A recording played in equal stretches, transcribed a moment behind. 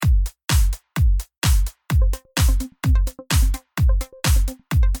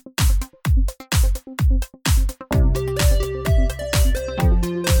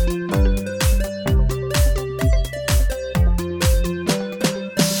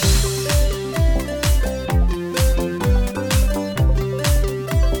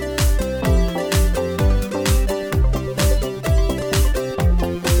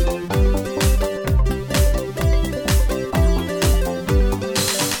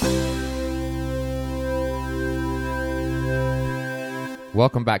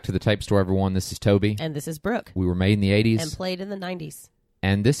Welcome back to the Tape Store, everyone. This is Toby. And this is Brooke. We were made in the 80s. And played in the 90s.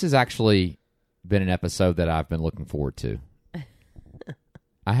 And this has actually been an episode that I've been looking forward to.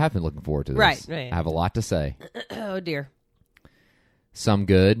 I have been looking forward to this. Right. I have a lot to say. Oh, dear. Some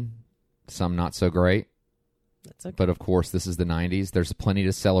good, some not so great. That's okay. But, of course, this is the 90s. There's plenty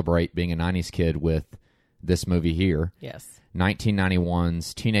to celebrate being a 90s kid with this movie here. Yes.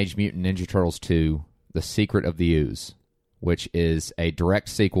 1991's Teenage Mutant Ninja Turtles 2, The Secret of the Ooze, which is a direct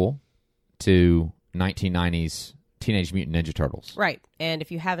sequel to 1990's Teenage Mutant Ninja Turtles. Right. And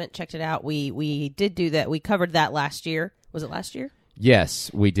if you haven't checked it out, we did do that. We covered that last year. Was it last year? Yes,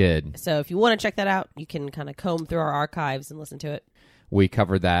 we did. So if you want to check that out, you can kind of comb through our archives and listen to it. We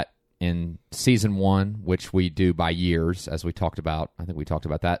covered that in Season 1, which we do by years, as we talked about. I think we talked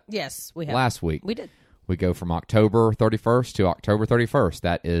about that Yes, we have. last week. We did. We go from October 31st to October 31st.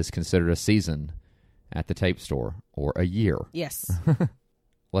 That is considered a season at the Tape Store, or a year. Yes.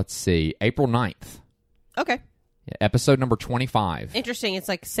 Let's see. April 9th. Okay. Episode number 25. Interesting. It's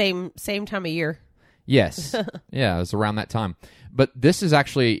like same time of year. Yes. Yeah, it was around that time. But this is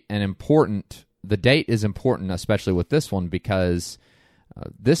actually the date is important, especially with this one, because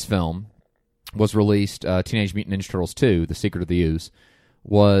this film was released, Teenage Mutant Ninja Turtles 2, The Secret of the Ooze,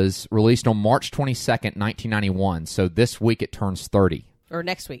 was released on March 22nd, 1991. So this week it turns 30. Or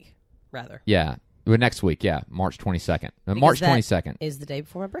next week, rather. Yeah. Well, next week, yeah, March 22nd. March 22nd is the day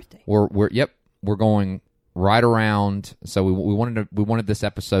before my birthday. We're going right around. So we wanted this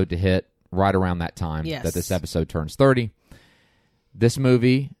episode to hit right around that time that this episode turns 30. This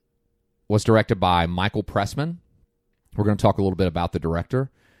movie was directed by Michael Pressman. We're going to talk a little bit about the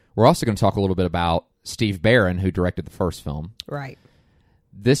director. We're also going to talk a little bit about Steve Barron, who directed the first film. Right.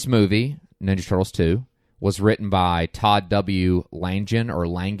 This movie, Ninja Turtles 2, was written by Todd W.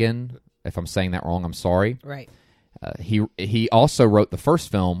 Langen. If I'm saying that wrong, I'm sorry. Right. He also wrote the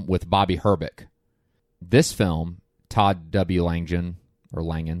first film with Bobby Herbeck. This film, Todd W. Langen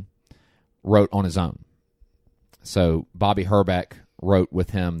wrote on his own. So Bobby Herbeck wrote with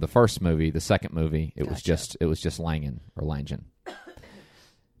him the first movie. The second movie, it was just Langen.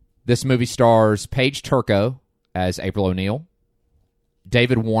 This movie stars Paige Turco as April O'Neil.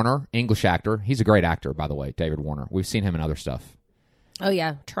 David Warner, English actor. He's a great actor, by the way, David Warner. We've seen him in other stuff. Oh,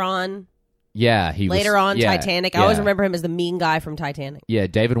 yeah. Tron. Yeah, he Later was, on, Titanic. I always remember him as the mean guy from Titanic. Yeah,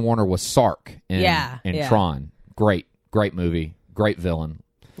 David Warner was Sark in Tron. Great movie. Great villain.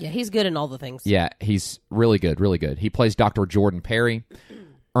 Yeah, he's good in all the things. Yeah, he's really good. He plays Dr. Jordan Perry.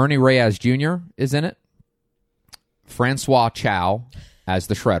 Ernie Reyes Jr. is in it. Francois Chow as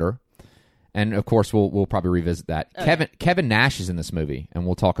the Shredder. And, of course, we'll probably revisit that. Kevin Nash is in this movie, and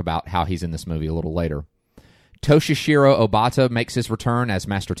we'll talk about how he's in this movie a little later. Toshishiro Obata makes his return as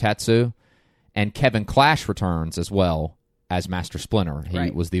Master Tatsu, and Kevin Clash returns as well as Master Splinter.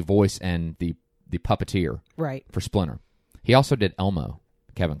 He was the voice and the puppeteer for Splinter. He also did Elmo,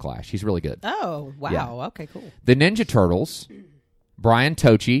 Kevin Clash. He's really good. Oh, wow. Yeah. Okay, cool. The Ninja Turtles, Brian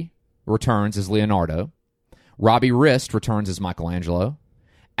Tochi returns as Leonardo. Robbie Rist returns as Michelangelo.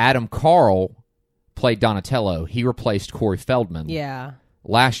 Adam Carl played Donatello. He replaced Corey Feldman. Yeah.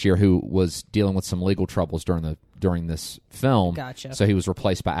 Last year, who was dealing with some legal troubles during this film. Gotcha. So he was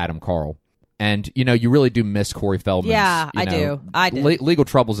replaced by Adam Carl. And, you really do miss Corey Feldman. Yeah, I do. Legal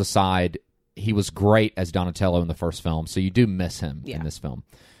troubles aside, he was great as Donatello in the first film, so you do miss him in this film.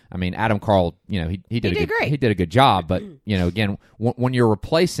 I mean, Adam Carl, he did great. He did a good job, but, again, when you're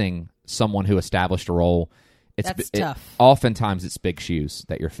replacing someone who established a role, that's tough. Oftentimes it's big shoes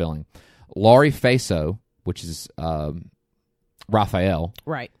that you're filling. Laurie Faso, which is Raphael.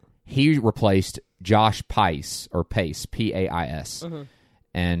 Right. He replaced Josh Pais, P-A-I-S. Mm-hmm.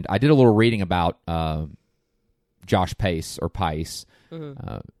 And I did a little reading about Josh Pais,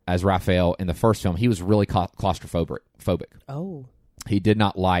 as Raphael in the first film. He was really claustrophobic. Oh. He did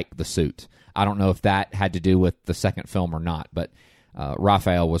not like the suit. I don't know if that had to do with the second film or not, but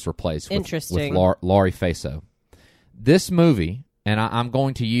Raphael was replaced with Laurie Faso. This movie, and I'm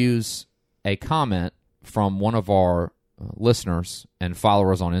going to use a comment from one of our listeners and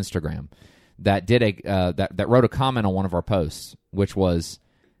followers on Instagram that that wrote a comment on one of our posts, which was,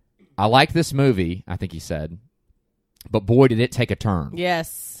 "I like this movie," I think he said, "but boy, did it take a turn."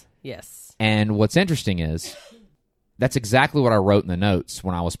 Yes. And what's interesting is that's exactly what I wrote in the notes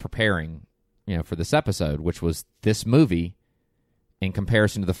when I was preparing, for this episode, which was this movie, in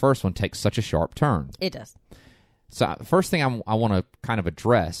comparison to the first one, takes such a sharp turn. It does. So first thing I want to kind of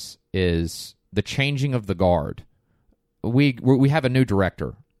address is the changing of the guard. We have a new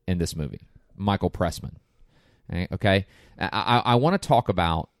director in this movie, Michael Pressman. Okay? I want to talk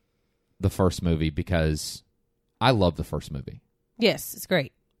about the first movie because I love the first movie. Yes, it's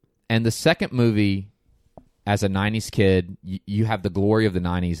great. And the second movie, as a 90s kid, you have the glory of the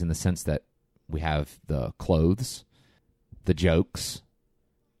 90s in the sense that we have the clothes, the jokes,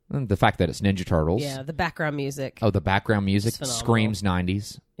 and the fact that it's Ninja Turtles. Yeah, the background music. Oh, the background music It's screams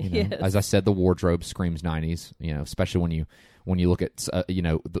 90s. You know? Yes. As I said, the wardrobe screams 90s. You know, especially when you look at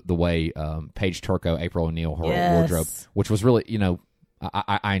the way Paige Turco, April O'Neil, her Yes. wardrobe, which was really,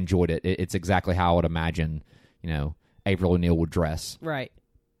 I enjoyed it. It's exactly how I would imagine April O'Neil would dress. Right.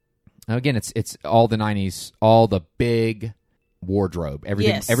 Now, again, it's all the 90s, all the big wardrobe.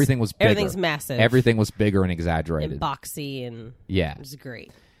 Everything Yes. everything was bigger. Everything's massive. Everything was bigger and exaggerated. and boxy, and Yeah. it was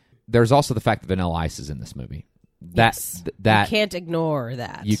great. There's also the fact that Vanilla Ice is in this movie. Yes. That you can't ignore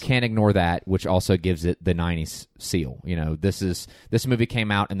that. you can't ignore that, which also gives it the 90s seal. This movie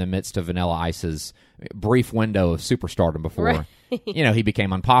came out in the midst of Vanilla Ice's brief window of superstardom before Right. he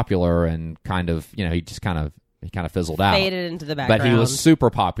became unpopular and kind of he fizzled out. Faded into the background. But he was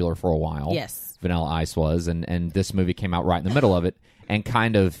super popular for a while. Yes. Vanilla Ice was, and this movie came out right in the middle of it, and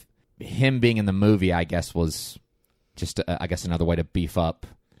kind of him being in the movie, I guess, was just another way to beef up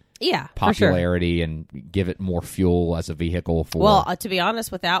Yeah, for sure. popularity and give it more fuel as a vehicle for. Well, to be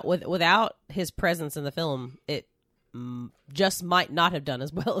honest, without his presence in the film, it just might not have done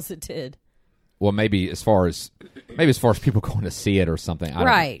as well as it did. Well, maybe as far as people going to see it or something. I don't know.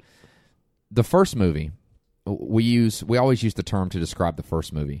 Right. The first movie, we always use the term to describe the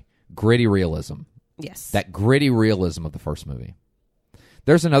first movie, gritty realism. Yes. That gritty realism of the first movie.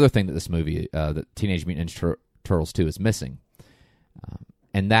 There's another thing that this movie, that Teenage Mutant Ninja Turtles 2 is missing,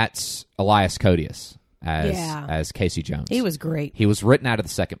 and that's Elias Koteas as Casey Jones. He was great. He was written out of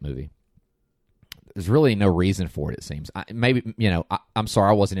the second movie. There's really no reason for it, it seems. I'm sorry,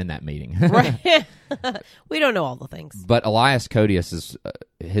 I wasn't in that meeting. Right. We don't know all the things. But Elias Koteas is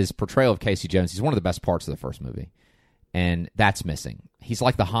his portrayal of Casey Jones. He's one of the best parts of the first movie, and that's missing. He's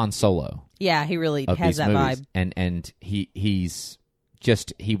like the Han Solo Yeah, he really of has these that movies, vibe. and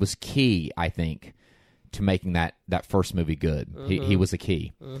he was key, I think, to making that first movie good. Mm-hmm. He was a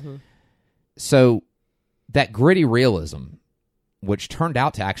key. Mm-hmm. So that gritty realism, which turned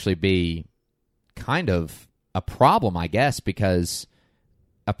out to actually be kind of a problem, I guess, because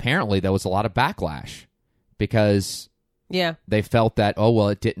apparently there was a lot of backlash because Yeah. they felt that,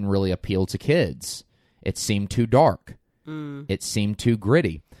 it didn't really appeal to kids. It seemed too dark. It seemed too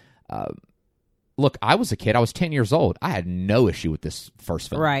gritty. Look, I was a kid. I was 10 years old. I had no issue with this first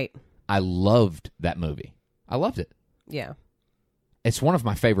film. Right. I loved that movie. I loved it. Yeah. It's one of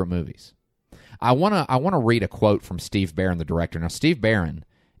my favorite movies. I want to read a quote from Steve Barron, the director. Now, Steve Barron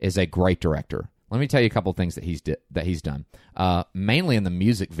is a great director. Let me tell you a couple of things that he's done. Mainly in the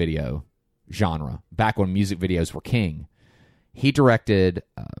music video genre, back when music videos were king. He directed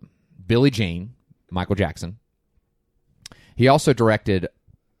Billie Jean, Michael Jackson. He also directed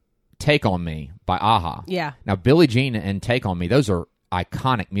Take On Me by a-ha. Yeah. Now, Billie Jean and Take On Me, those are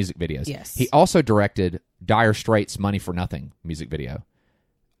iconic music videos. Yes. He also directed Dire Straits' Money for Nothing music video.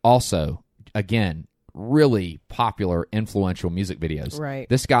 Also, again, really popular, influential music videos. Right.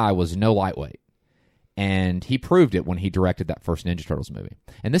 This guy was no lightweight. And he proved it when he directed that first Ninja Turtles movie.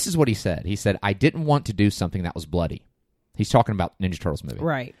 And this is what he said. He said, I didn't want to do something that was bloody. He's talking about Ninja Turtles movie.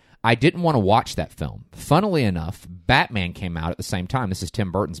 Right. I didn't want to watch that film. Funnily enough, Batman came out at the same time. This is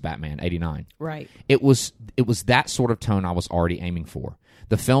Tim Burton's Batman, 89. Right. It was that sort of tone I was already aiming for.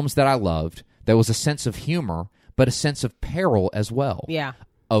 The films that I loved, there was a sense of humor, but a sense of peril as well. Yeah.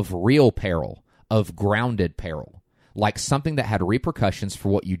 Of real peril, of grounded peril. Like something that had repercussions for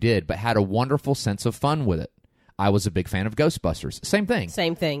what you did, but had a wonderful sense of fun with it. I was a big fan of Ghostbusters. Same thing.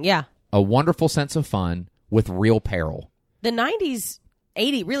 Same thing. Yeah. A wonderful sense of fun with real peril. The 90s,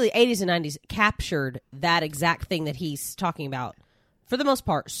 80s and 90s captured that exact thing that he's talking about for the most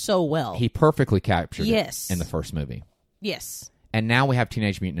part so well. He perfectly captured Yes. it in the first movie. Yes. And now we have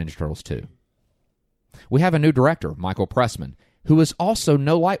Teenage Mutant Ninja Turtles 2. We have a new director, Michael Pressman, who is also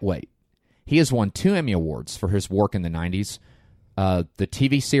no lightweight. He has won 2 Emmy Awards for his work in the 90s. The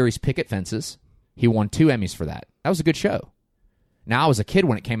TV series Picket Fences, he won 2 Emmys for that. That was a good show. Now, I was a kid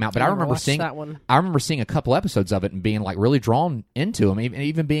when it came out, but I remember watched seeing that one. I remember seeing a couple episodes of it and being like really drawn into them,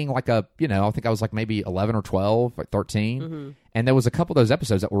 even being like I think I was like maybe 11 or 12, like 13. Mm-hmm. And there was a couple of those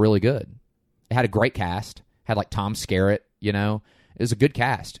episodes that were really good. It had a great cast. Had like Tom Skerritt, It was a good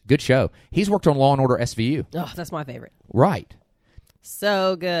cast. Good show. He's worked on Law & Order SVU. Oh, that's my favorite. Right.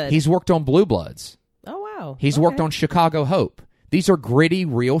 So good. He's worked on Blue Bloods. Oh, wow. He's worked on Chicago Hope. These are gritty,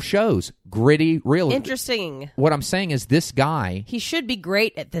 real shows. Gritty, real. Interesting. What I'm saying is this guy, He should be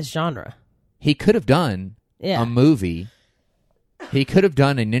great at this genre. he could have done Yeah. a movie He could have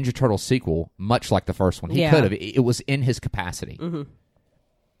done a Ninja Turtle sequel, much like the first one. He could have. It was in his capacity. Mm-hmm.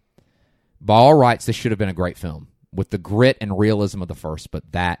 By all rights, this should have been a great film with the grit and realism of the first,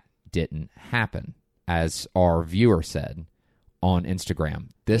 but that didn't happen. As our viewer said on Instagram,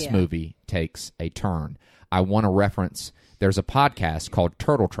 this movie takes a turn. I want to reference, there's a podcast called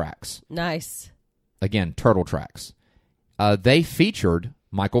Turtle Tracks. Nice. Again, Turtle Tracks. They featured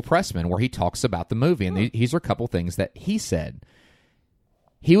Michael Pressman, where he talks about the movie, and these are a couple things that he said.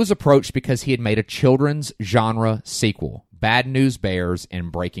 He was approached because he had made a children's genre sequel, Bad News Bears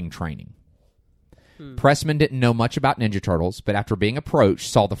and Breaking Training. Pressman didn't know much about Ninja Turtles, but after being approached,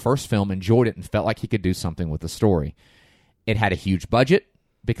 saw the first film, enjoyed it, and felt like he could do something with the story. It had a huge budget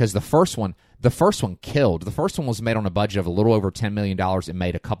because the first one killed. The first one was made on a budget of a little over $10 million and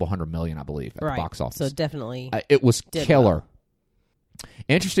made a couple $100 million, I believe, at the box office. So definitely, it was killer. Well.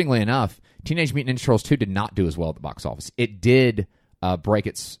 Interestingly enough, Teenage Mutant Ninja Turtles 2 did not do as well at the box office. It did broke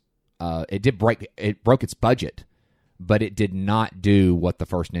its budget, but it did not do what the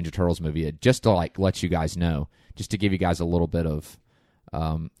first Ninja Turtles movie did. Just to let you guys know, just to give you guys a little bit of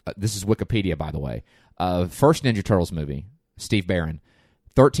this is Wikipedia, by the way. First Ninja Turtles movie, Steve Barron,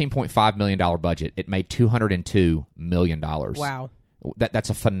 $13.5 million budget. It made $202 million. Wow, that's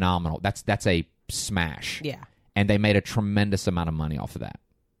a phenomenal. That's a smash. Yeah, and they made a tremendous amount of money off of that.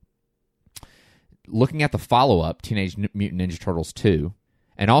 Looking at the follow-up, Teenage Mutant Ninja Turtles 2,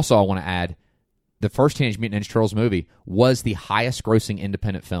 and also I want to add, the first Teenage Mutant Ninja Turtles movie was the highest-grossing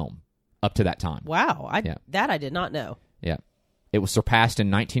independent film up to that time. Wow, that I did not know. Yeah. It was surpassed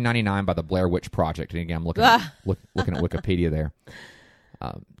in 1999 by the Blair Witch Project. And again, I'm looking at Wikipedia there.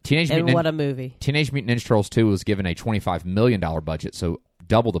 What a movie. Teenage Mutant Ninja Turtles 2 was given a $25 million budget, so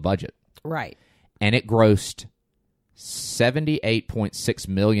double the budget. Right. And it grossed $78.6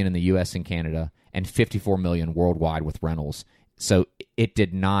 million in the U.S. and Canada and $54 million worldwide with rentals. So it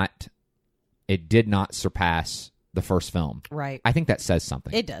did not surpass the first film. Right. I think that says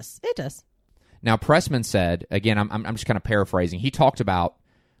something. It does. It does. Now, Pressman said, again, I'm just kind of paraphrasing, he talked about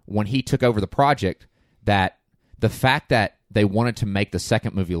when he took over the project that the fact that they wanted to make the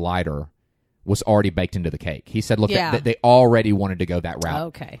second movie lighter was already baked into the cake. He said, look, they already wanted to go that route.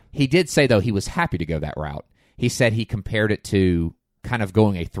 Okay. He did say, though, he was happy to go that route. He said he compared it to kind of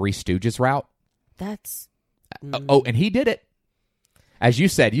going a Three Stooges route. That's... Oh, and he did it. As you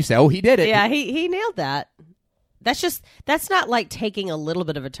said, oh, he did it. Yeah, he nailed that. That's not like taking a little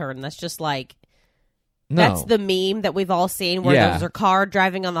bit of a turn. That's just like... No. That's the meme that we've all seen where there's a car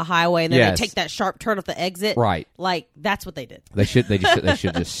driving on the highway and then they take that sharp turn at the exit. Right. Like, that's what they did. They should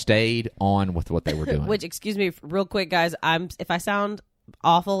just stayed on with what they were doing. Which, excuse me, real quick, guys, if I sound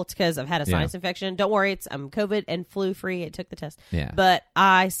awful, it's because I've had a sinus infection. Don't worry, I'm COVID and flu free. I took the test. Yeah. But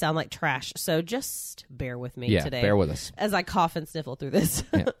I sound like trash. So just bear with me today. Bear with us. As I cough and sniffle through this.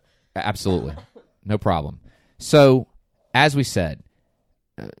 Yeah, absolutely. No problem. So, as we said,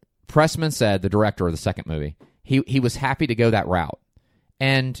 Pressman said, the director of the second movie, he was happy to go that route.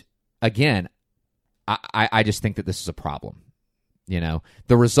 And again, I just think that this is a problem. The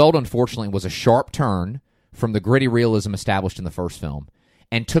result, unfortunately, was a sharp turn from the gritty realism established in the first film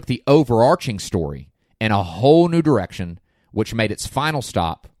and took the overarching story in a whole new direction, which made its final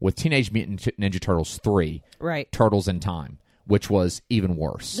stop with Teenage Mutant Ninja Turtles 3, right. Turtles in Time, which was even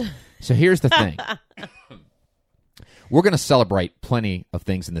worse. So here's the thing. We're going to celebrate plenty of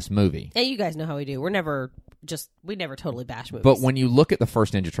things in this movie. And you guys know how we do. We never totally bash movies. But when you look at the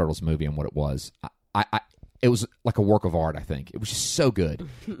first Ninja Turtles movie and what it was, it was like a work of art, I think. It was just so good.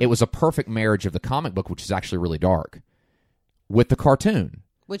 It was a perfect marriage of the comic book, which is actually really dark, with the cartoon.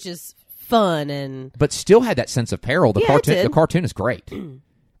 Which is fun and... But still had that sense of peril. The cartoon is great.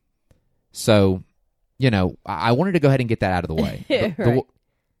 So, I wanted to go ahead and get that out of the way. Right.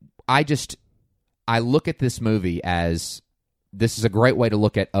 I look at this movie as this is a great way to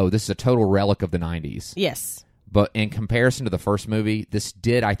look at, this is a total relic of the 90s. Yes. But in comparison to the first movie, this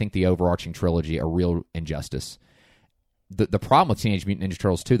did, I think, the overarching trilogy a real injustice. The problem with Teenage Mutant Ninja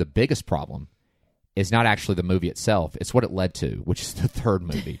Turtles 2, the biggest problem, is not actually the movie itself. It's what it led to, which is the third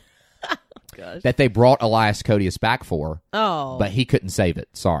movie. Gosh. That they brought Elias Koteas back for, Oh. but he couldn't save it.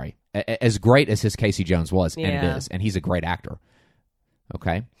 Sorry. As great as his Casey Jones was, and it is, and he's a great actor.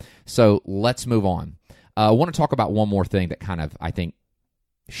 Okay? So let's move on. I want to talk about one more thing that kind of, I think,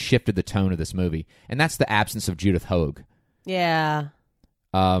 shifted the tone of this movie, and that's the absence of Judith Hoag. Yeah.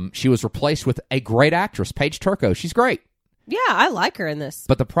 She was replaced with a great actress, Paige Turco. She's great. Yeah, I like her in this.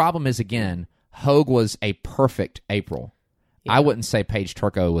 But the problem is, again, Hoag was a perfect April. Yeah. I wouldn't say Paige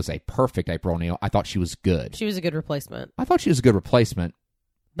Turco was a perfect April O'Neil. I thought she was good. She was a good replacement. I thought she was a good replacement.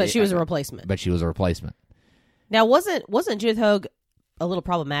 But she was a replacement. But she was a replacement. Now, wasn't Judith Hoag a little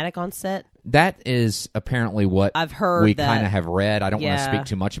problematic on set. That is apparently what I've heard. We that, kind of have read. I don't want to speak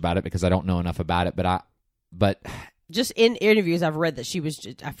too much about it because I don't know enough about it. But just in interviews, I've read that she was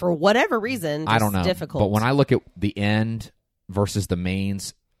just, for whatever reason, just I don't know. difficult. But when I look at the end versus the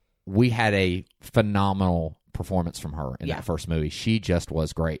mains, we had a phenomenal performance from her in that first movie. She just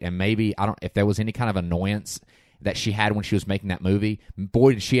was great. And maybe if there was any kind of annoyance that she had when she was making that movie,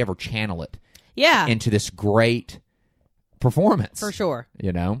 boy, did she ever channel it into this great performance. For sure.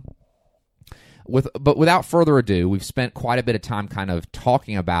 You know? But without further ado, we've spent quite a bit of time kind of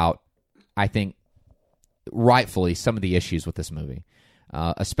talking about, I think, rightfully, some of the issues with this movie.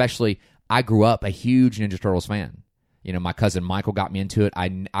 Especially, I grew up a huge Ninja Turtles fan. You know, my cousin Michael got me into it.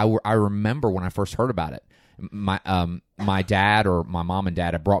 I remember when I first heard about it. My dad or my mom and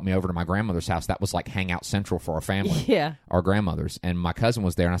dad had brought me over to my grandmother's house. That was like hangout central for our family, our grandmothers. And my cousin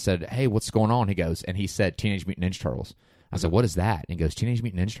was there, and I said, "Hey, what's going on?" He said, "Teenage Mutant Ninja Turtles." I said, "What is that?" And he goes, "Teenage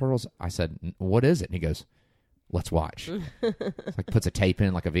Mutant Ninja Turtles." I said, "What is it?" And he goes, "Let's watch." It's like puts a tape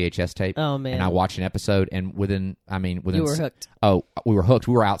in, like a VHS tape. Oh man! And I watched an episode, and within you were hooked. Oh, we were hooked.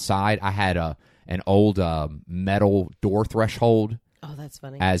 We were outside. I had an old metal door threshold. Oh, that's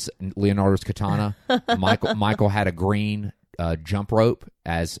funny. As Leonardo's katana. Michael had a green jump rope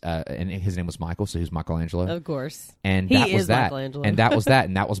and his name was Michael, so he was Michelangelo. Of course. And he that is was that. Michelangelo. And that was that.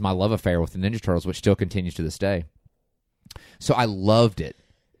 And that was my love affair with the Ninja Turtles, which still continues to this day. So I loved it.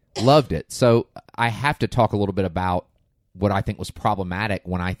 Loved it. So I have to talk a little bit about what I think was problematic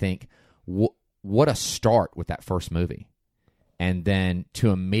when I think, what a start with that first movie. And then to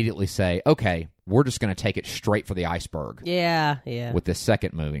immediately say, okay, we're just going to take it straight for the iceberg. Yeah. With this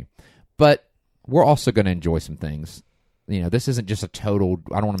second movie. But we're also going to enjoy some things. You know, this isn't just a total.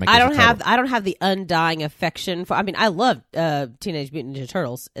 I don't want to make. I don't have the undying affection for. I mean, I love Teenage Mutant Ninja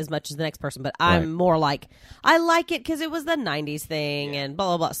Turtles as much as the next person, but I'm more like I like it because it was the '90s thing and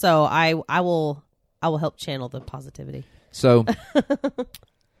blah blah blah. So I will help channel the positivity. So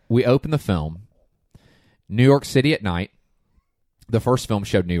we open the film, New York City at night. The first film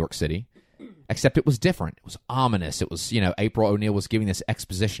showed New York City, except it was different. It was ominous. It was, April O'Neil was giving this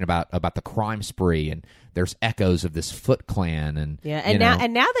exposition about the crime spree, and there's echoes of this Foot Clan, and now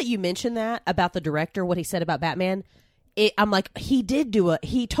that you mention that about the director, what he said about Batman, I'm like, he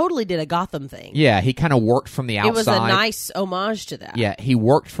totally did a Gotham thing. Yeah, he kind of worked from the outside. It was a nice homage to that. Yeah, he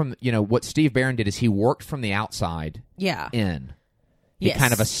worked from, what Steve Barron did is he worked from the outside. In. He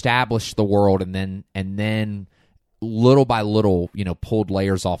kind of established the world, and then little by little, pulled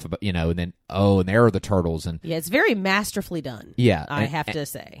layers off of it, and then, and there are the turtles. And it's very masterfully done. Yeah. I have to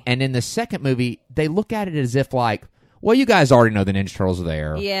say. And in the second movie, they look at it as if like, well, you guys already know the Ninja Turtles are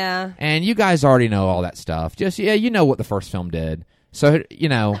there. Yeah. And you guys already know all that stuff. Just, you know what the first film did. So,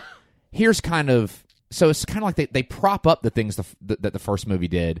 here's kind of, so it's kind of like they prop up the things that the first movie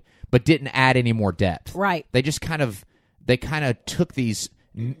did, but didn't add any more depth. Right. They just kind of took these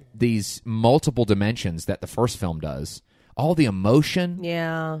multiple dimensions that the first film does, all the emotion,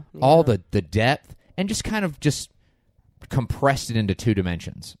 all the depth, and just kind of just compressed it into two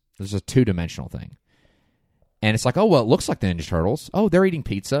dimensions. There's a two-dimensional thing. And it's like, oh, well, it looks like the Ninja Turtles. Oh, they're eating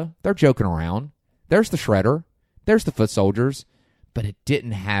pizza. They're joking around. There's the Shredder. There's the Foot Soldiers. But it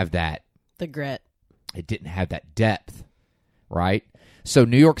didn't have that. The grit. It didn't have that depth, right? So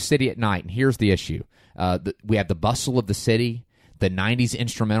New York City at night, and here's the issue. We have the bustle of the city, the 90s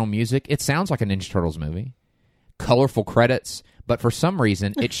instrumental music. It sounds like a Ninja Turtles movie. Colorful credits. But for some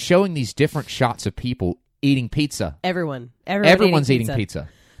reason, it's showing these different shots of people eating pizza. Everyone's eating pizza.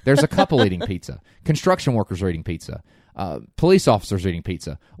 There's a couple eating pizza. Construction workers are eating pizza. Police officers are eating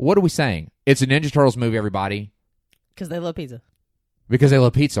pizza. What are we saying? It's a Ninja Turtles movie, everybody. Because they love pizza. Because they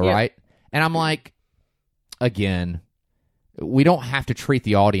love pizza, right? And I'm like, again, we don't have to treat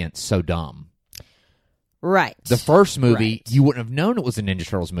the audience so dumb. Right. The first movie, you wouldn't have known it was a Ninja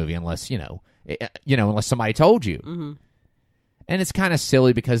Turtles movie unless, unless somebody told you. Mm-hmm. And it's kind of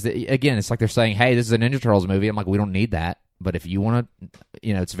silly because, again, it's like they're saying, hey, this is a Ninja Turtles movie. I'm like, we don't need that. But if you want to,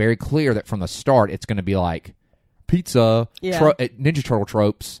 it's very clear that from the start, it's going to be like pizza, Ninja Turtle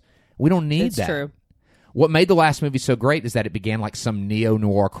tropes. We don't need that. It's true. What made the last movie so great is that it began like some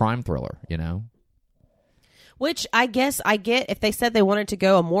neo-noir crime thriller, Which I guess I get if they said they wanted to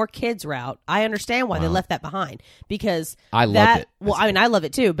go a more kids route. I understand why they left that behind because I loved it. Well, I mean, I love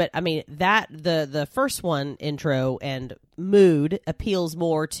it too, but I mean that the first one intro and mood appeals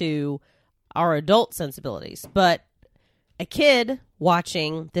more to our adult sensibilities. But a kid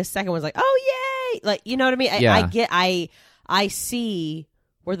watching this second one's like, oh yay! Like, you know what I mean? I see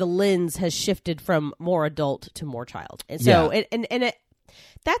where the lens has shifted from more adult to more child, and so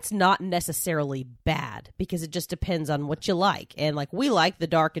That's not necessarily bad because it just depends on what you like. And like we like the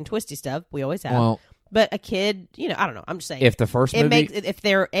dark and twisty stuff. We always have. Well, but a kid, I don't know. I'm just saying. if the first movie, if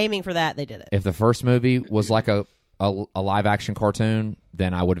they're aiming for that, they did it. if the first movie was like a live action cartoon,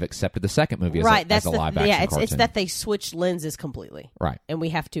 then I would have accepted the second movie as a live action cartoon. It's that they switched lenses completely. Right. And we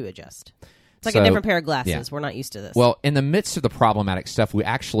have to adjust. It's like a different pair of glasses. Yeah. We're not used to this. Well, in the midst of the problematic stuff, we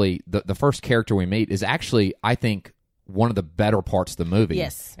actually, the first character we meet is actually, I think, one of the better parts of the movie.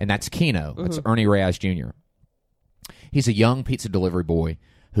 Yes. And that's Keno. It's Ernie Reyes Jr. He's a young pizza delivery boy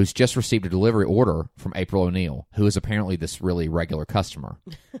who's just received a delivery order from April O'Neil, who is apparently this really regular customer.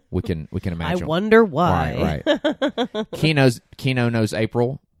 We can imagine. I wonder why. Right. Keno knows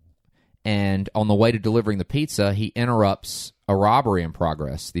April, and on the way to delivering the pizza, he interrupts a robbery in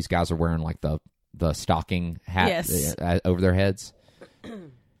progress. These guys are wearing like the stocking hat over their heads.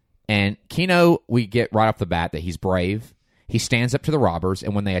 And Keno, we get right off the bat that he's brave. He stands up to the robbers,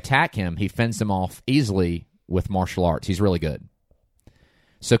 and when they attack him, he fends them off easily with martial arts. He's really good.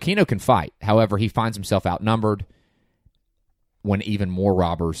 So Keno can fight. However, he finds himself outnumbered when even more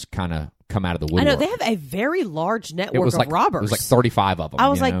robbers kind of come out of the woodwork. I know, they have a very large network of robbers. It was like 35 of them. I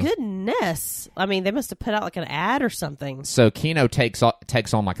was like, goodness. I mean, they must have put out like an ad or something. So Keno takes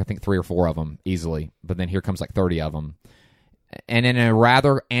on like I think 3 or 4 of them easily, but then here comes like 30 of them. And in a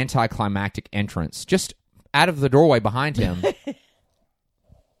rather anticlimactic entrance, just out of the doorway behind him,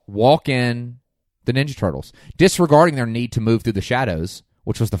 walk in the Ninja Turtles, disregarding their need to move through the shadows,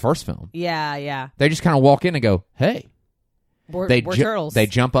 which was the first film. Yeah. They just kind of walk in and go, hey. We're turtles. They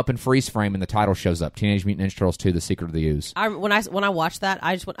jump up in freeze frame and the title shows up. Teenage Mutant Ninja Turtles 2, The Secret of the Ooze. When I watched that,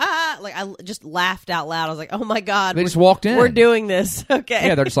 I just went, like I just laughed out loud. I was like, oh my God. They just walked in. We're doing this. Okay.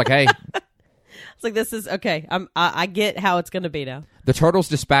 Yeah, they're just like, hey. It's like, this is, okay, I get how it's going to be now. The Turtles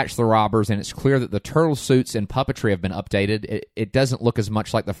dispatch the robbers, and it's clear that the turtle suits and puppetry have been updated. It doesn't look as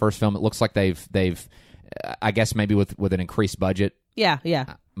much like the first film. It looks like they've I guess maybe with an increased budget.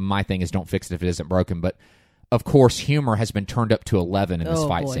 Yeah. My thing is don't fix it if it isn't broken. But, of course, humor has been turned up to 11 in this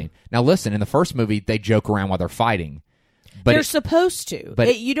fight scene. Now, listen, in the first movie, they joke around while they're fighting. But they're supposed to.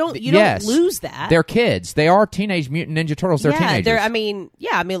 But you don't lose that. They're kids. They are Teenage Mutant Ninja Turtles. They're teenagers. I mean,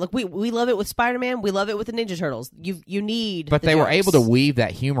 look, we love it with Spider-Man. We love it with the Ninja Turtles. You need. But they jokes. were able to weave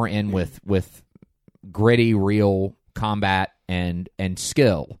that humor in with gritty, real combat and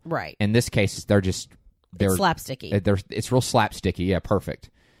skill. Right. In this case, they're it's slapsticky. It's real slapsticky. Yeah, perfect.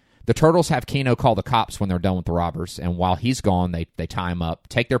 The Turtles have Keno call the cops when they're done with the robbers, and while he's gone, they tie him up,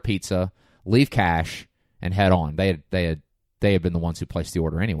 take their pizza, leave cash, and head on. They had been the ones who placed the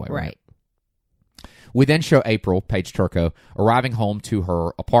order anyway. Right. We then show April, Paige Turco, arriving home to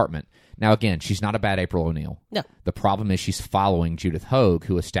her apartment. Now, again, she's not a bad April O'Neil. No. The problem is she's following Judith Hoag,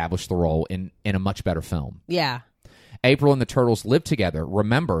 who established the role in a much better film. Yeah. April and the Turtles live together.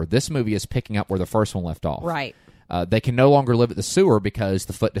 Remember, this movie is picking up where the first one left off. Right. They can no longer live at the sewer because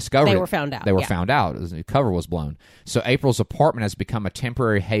the Foot discovered They were found out. They were found out. The cover was blown. So April's apartment has become a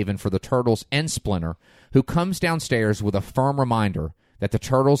temporary haven for the Turtles and Splinter, who comes downstairs with a firm reminder that the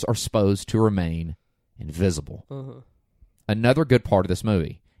Turtles are supposed to remain invisible. Mm-hmm. Another good part of this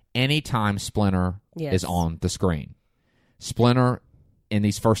movie, anytime Splinter is on the screen. Splinter, in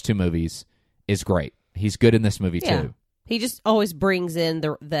these first 2 movies, is great. He's good in this movie, too. He just always brings in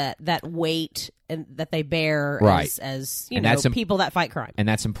that weight and that they bear as people that fight crime. And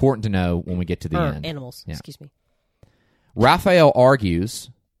that's important to know when we get to the end. Animals, excuse me. Raphael argues,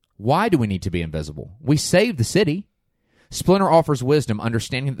 why do we need to be invisible? We saved the city. Splinter offers wisdom,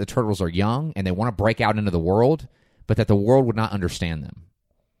 understanding that the Turtles are young and they want to break out into the world, but that the world would not understand them.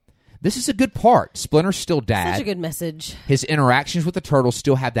 This is a good part. Splinter's still dad. Such a good message. His interactions with the Turtles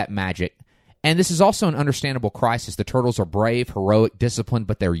still have that magic. And this is also an understandable crisis. The Turtles are brave, heroic, disciplined,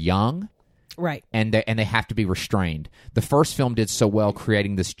 but they're young. Right. And they have to be restrained. The first film did so well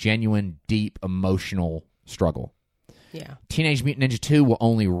creating this genuine, deep, emotional struggle. Yeah. Teenage Mutant Ninja 2 will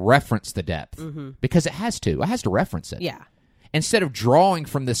only reference the depth because it has to. It has to reference it. Yeah. Instead of drawing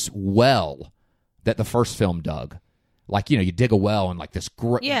from this well that the first film dug. Like, you dig a well and like this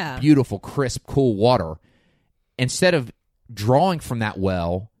beautiful, crisp, cool water. Instead of drawing from that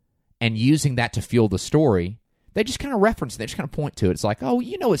well and using that to fuel the story, they just kind of reference it. They just kind of point to it. It's like, oh,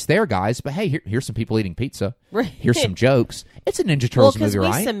 it's there, guys. But hey, here's some people eating pizza. Right. Here's some jokes. It's a Ninja Turtles movie, right?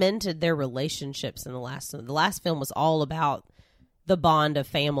 Because we cemented their relationships in the last film. The last film was all about the bond of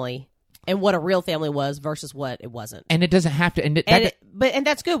family and what a real family was versus what it wasn't. And it doesn't have to. And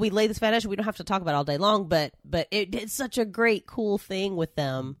that's good. We lay this foundation. We don't have to talk about it all day long. But it did such a great, cool thing with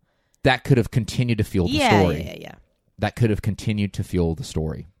them. That could have continued to fuel the story. Yeah. That could have continued to fuel the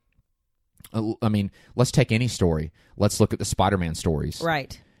story. I mean, let's take any story. Let's look at the Spider-Man stories.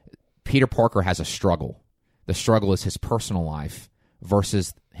 Right. Peter Parker has a struggle. The struggle is his personal life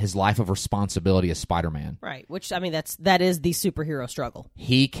versus his life of responsibility as Spider-Man. Right. Which, I mean, that is the superhero struggle.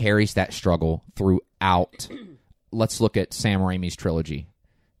 He carries that struggle throughout. Let's look at Sam Raimi's trilogy,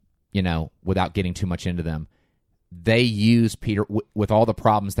 without getting too much into them. They use Peter, with all the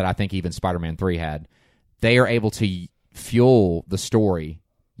problems that I think even Spider-Man 3 had, they are able to fuel the story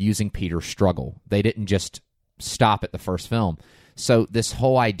using Peter's struggle. They didn't just stop at the first film. So this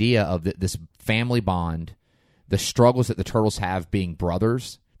whole idea of this family bond, the struggles that the Turtles have being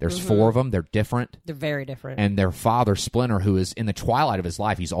brothers, there's four of them, they're different. They're very different. And their father, Splinter, who is in the twilight of his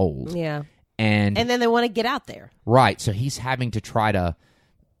life, he's old. Yeah. And then they want to get out there. Right. So he's having to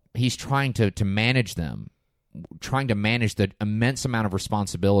he's trying to manage them, trying to manage the immense amount of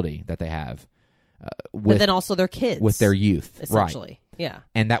responsibility that they have. But then also their kids. With their youth. Essentially. Right. Yeah.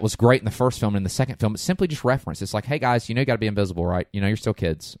 And that was great in the first film. And in the second film, it's simply just reference. It's like, hey, guys, you got to be invisible, right? You're still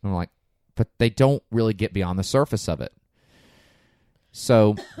kids. And I'm like, but they don't really get beyond the surface of it.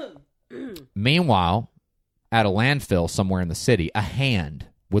 So, meanwhile, at a landfill somewhere in the city, a hand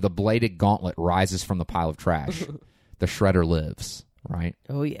with a bladed gauntlet rises from the pile of trash. The Shredder lives, right?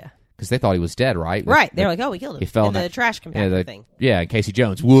 Oh, yeah. Because they thought he was dead, right? Right. They're like, oh, we killed him. He fell in the trash compactor thing. Yeah, Casey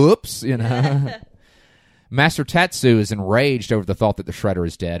Jones. Whoops, Master Tatsu is enraged over the thought that the Shredder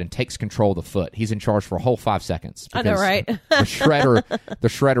is dead and takes control of the foot. He's in charge for a whole 5 seconds. I know, right? the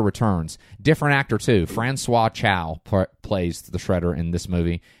Shredder returns. Different actor, too. Francois Chow plays the Shredder in this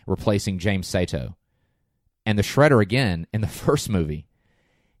movie, replacing James Sato. And the Shredder, again, in the first movie,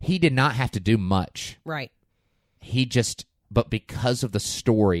 he did not have to do much. Right. But because of the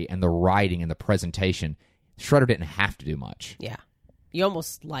story and the writing and the presentation, Shredder didn't have to do much. Yeah. You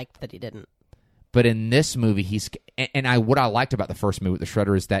almost liked that he didn't. But in this movie, what I liked about the first movie with the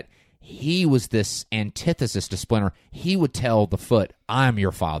Shredder is that he was this antithesis to Splinter. He would tell the Foot, "I'm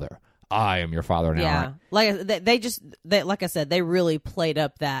your father. I am your father now." Yeah, like I said, they really played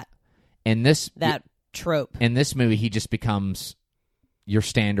up that trope. In this movie, he just becomes your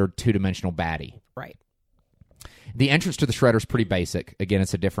standard two-dimensional baddie. Right. The entrance to the Shredder is pretty basic. Again,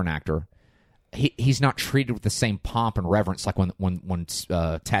 it's a different actor. He's not treated with the same pomp and reverence like when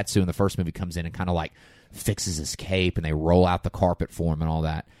Tatsu in the first movie comes in and kind of like fixes his cape and they roll out the carpet for him and all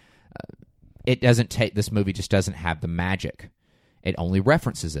that. This movie just doesn't have the magic. It only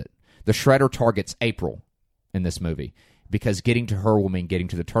references it. The Shredder targets April in this movie because getting to her will mean getting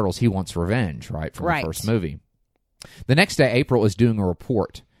to the Turtles. He wants revenge, right, from the first movie. The next day, April is doing a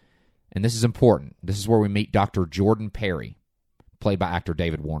report, and this is important. This is where we meet Dr. Jordan Perry, played by actor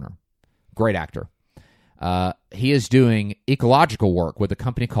David Warner. Great actor. He is doing ecological work with a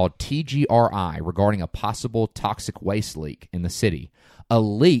company called TGRI regarding a possible toxic waste leak in the city, a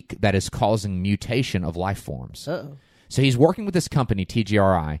leak that is causing mutation of life forms. Uh-oh. So he's working with this company,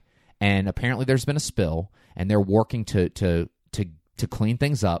 TGRI, and apparently there's been a spill, and they're working to clean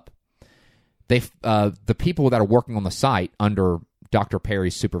things up. The people that are working on the site under Dr.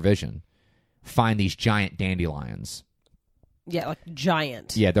 Perry's supervision find these giant dandelions. Yeah, like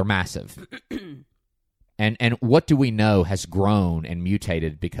giant. Yeah, they're massive. And what do we know has grown and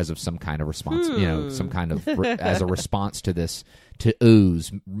mutated because of some kind of response, some kind of, as a response to this, to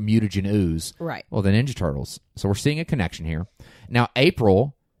ooze, mutagen ooze. Right. Well, the Ninja Turtles. So we're seeing a connection here. Now,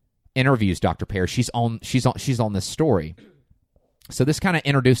 April interviews Dr. Perry. She's on this story. So this kind of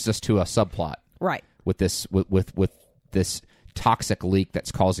introduces us to a subplot. Right. With this, with this toxic leak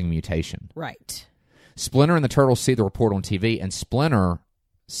that's causing mutation. Right. Splinter and the Turtles see the report on TV, and Splinter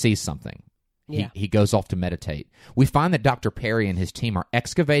sees something. Yeah. He goes off to meditate. We find that Dr. Perry and his team are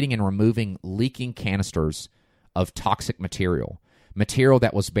excavating and removing leaking canisters of toxic material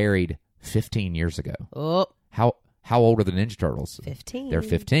that was buried 15 years ago. Oh. How old are the Ninja Turtles? 15. They're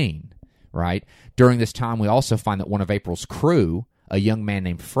 15, right? During this time, we also find that one of April's crew, a young man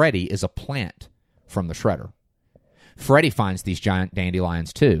named Freddy, is a plant from the Shredder. Freddy finds these giant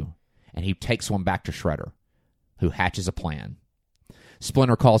dandelions too, and he takes one back to Shredder, who hatches a plan.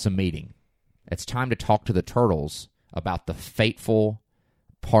 Splinter calls a meeting. It's time to talk to the Turtles about the fateful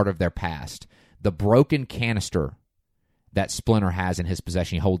part of their past. The broken canister that Splinter has in his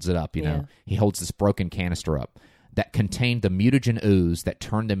possession. He holds it up, He holds this broken canister up that contained the mutagen ooze that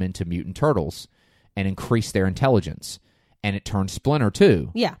turned them into mutant turtles and increased their intelligence. And it turned Splinter,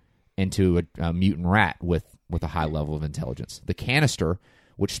 too, into a mutant rat with a high level of intelligence. The canister,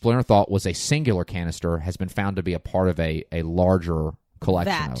 which Splinter thought was a singular canister, has been found to be a part of a larger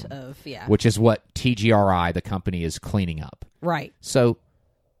collection of them, which is what TGRI, the company, is cleaning up. Right. So,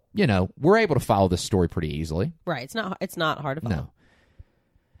 we're able to follow this story pretty easily. Right. It's not hard to follow. No.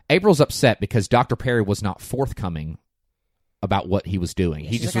 April's upset because Dr. Perry was not forthcoming about what he was doing.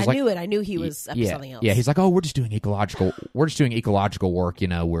 He just was I knew it. I knew he was up to something else. Yeah, he's like, oh, we're just doing ecological work.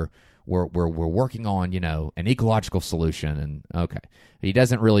 We're working on, an ecological solution. And okay, he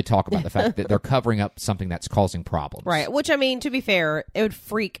doesn't really talk about the fact that they're covering up something that's causing problems. Right. Which, I mean, to be fair, it would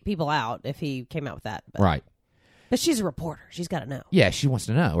freak people out if he came out with that. But, right. But she's a reporter. She's got to know. Yeah, she wants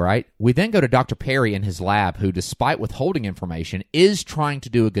to know, right? We then go to Dr. Perry in his lab, who, despite withholding information, is trying to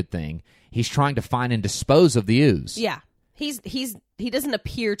do a good thing. He's trying to find and dispose of the ooze. Yeah. He doesn't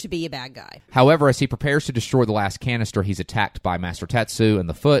appear to be a bad guy. However, as he prepares to destroy the last canister, he's attacked by Master Tetsu and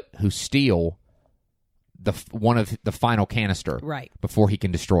the Foot, who steal one of the final canister before he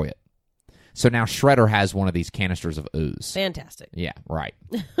can destroy it. So now Shredder has one of these canisters of ooze. Fantastic. Yeah, right.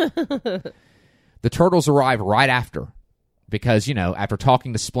 The Turtles arrive right after because, after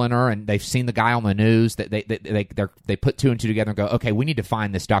talking to Splinter and they've seen the guy on the news, that they put two and two together and go, okay, we need to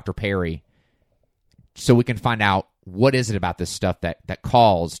find this Dr. Perry so we can find out what is it about this stuff that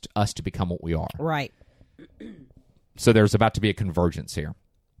caused us to become what we are. Right. So there's about to be a convergence here.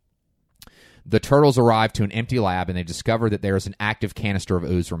 The Turtles arrive to an empty lab, and they discover that there is an active canister of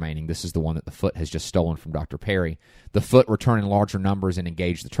ooze remaining. This is the one that the Foot has just stolen from Dr. Perry. The Foot return in larger numbers and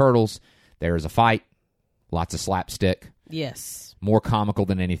engage the Turtles. There is a fight, lots of slapstick. Yes. More comical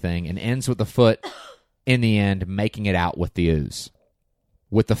than anything, and ends with the Foot, in the end, making it out with the ooze.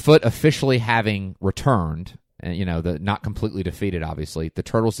 With the Foot officially having returned, and not completely defeated, obviously, the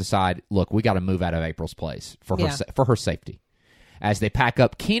Turtles decide, look, we got to move out of April's place for her safety. As they pack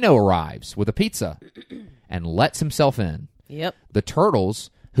up, Keno arrives with a pizza and lets himself in. Yep. The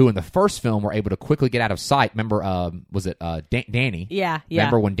Turtles, who in the first film were able to quickly get out of sight, remember, was it Danny? Yeah.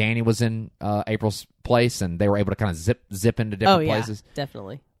 Remember when Danny was in April's place and they were able to kind of zip into different places?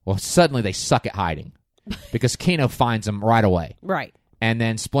 Definitely. Well, suddenly they suck at hiding because Keno finds them right away. Right. And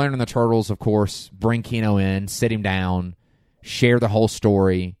then Splinter and the Turtles, of course, bring Keno in, sit him down, share the whole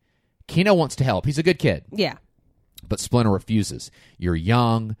story. Keno wants to help. He's a good kid. Yeah. But Splinter refuses. You're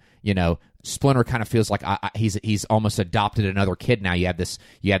young. Splinter kind of feels like he's almost adopted another kid now. You have this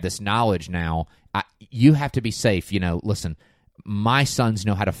knowledge now. You have to be safe. Listen, my sons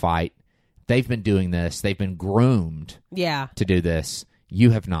know how to fight. They've been doing this. They've been groomed to do this. You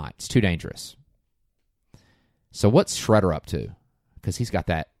have not. It's too dangerous. So what's Shredder up to? Because he's got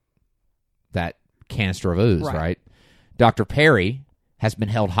that canister of ooze, right? Dr. Perry has been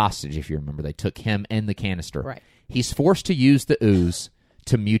held hostage, if you remember. They took him and the canister. Right. He's forced to use the ooze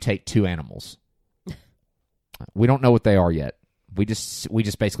to mutate two animals. We don't know what they are yet. We just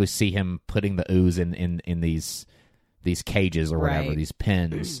basically see him putting the ooze in these cages or whatever, these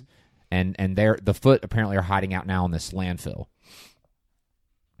pens. and the Foot apparently are hiding out now in this landfill.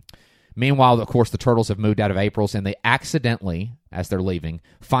 Meanwhile, of course, the Turtles have moved out of April's, and they accidentally, as they're leaving,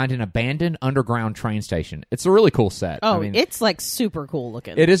 find an abandoned underground train station. It's a really cool set. Oh, it's like super cool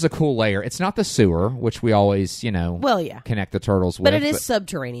looking. It is a cool layer. It's not the sewer, which we always, connect the Turtles with. But it is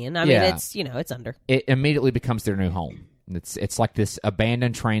subterranean. I mean, it's, it's under. It immediately becomes their new home. It's like this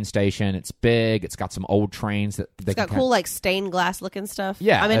abandoned train station. It's big. It's got some old trains that it's got cool like stained glass looking stuff.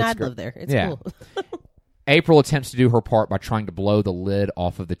 Yeah, I mean, I'd live there. It's cool. April attempts to do her part by trying to blow the lid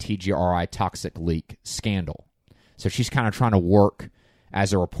off of the TGRI toxic leak scandal. So she's kind of trying to work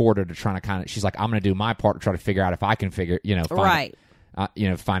as a reporter to try to she's like, I'm going to do my part to try to figure out if I can find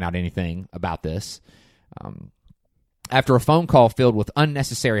out anything about this. After a phone call filled with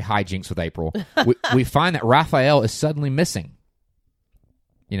unnecessary hijinks with April, we find that Raphael is suddenly missing.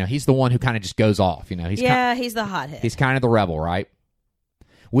 He's the one who kind of just goes off. He's the hothead. He's kind of the rebel, right?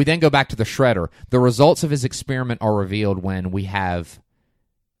 We then go back to the Shredder. The results of his experiment are revealed when we have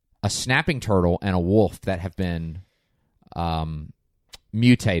a snapping turtle and a wolf that have been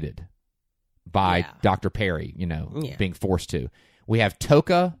mutated by Dr. Perry, being forced to. We have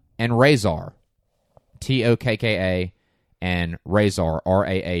Toka and Razar, Tokka, and Razar,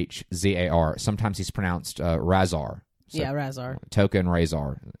 Rahzar. Sometimes he's pronounced Razar. So, Razar. Toka and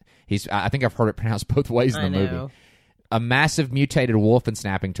Razar. I think I've heard it pronounced both ways in the movie. A massive mutated wolf and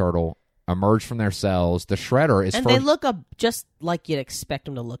snapping turtle emerge from their cells. The Shredder is... And they look just like you'd expect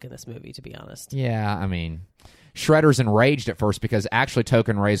them to look in this movie, to be honest. Yeah, I mean... Shredder's enraged at first because actually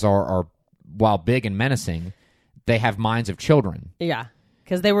Toka and Razar are, while big and menacing, they have minds of children. Yeah,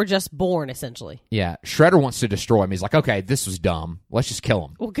 because they were just born, essentially. Yeah, Shredder wants to destroy him. He's like, okay, this was dumb. Let's just kill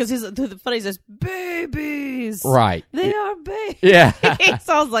him. Well, because the funny is, babies. Right. They are babies. Yeah.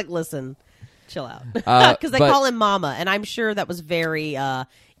 So I was like, listen... Chill out. Because they call him Mama, and I'm sure that was very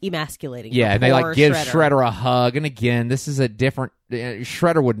emasculating. Yeah, and they give Shredder a hug. And again, this is a different...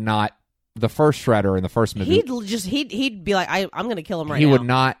 Shredder would not the first Shredder in the first movie, he'd be like, I'm going to kill him right he now. would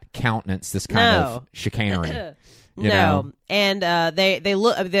not countenance this kind of chicanery. You know? And they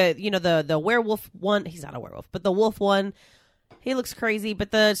look the werewolf one. He's not a werewolf, but the wolf one, he looks crazy.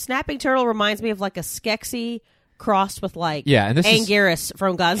 But the snapping turtle reminds me of like a Skeksis crossed with like and this Anguirus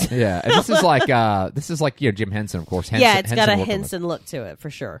from Godzilla. Yeah, and this is like Jim Henson, of course. It's got a Henson look to it for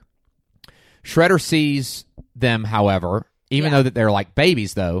sure. Shredder sees them, however, even though that they're like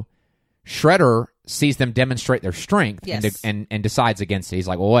babies, though. Shredder sees them demonstrate their strength and decides against it. He's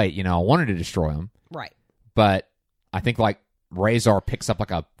like, well, wait, I wanted to destroy them, right? But I think like Razor picks up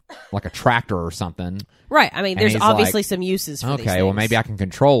like a tractor or something, right? I mean, there's obviously some uses for these things. Well, maybe I can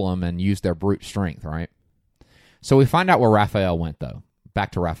control them and use their brute strength, right? So we find out where Raphael went, though.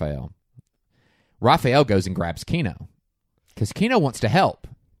 Back to Raphael. Raphael goes and grabs Kino because Kino wants to help.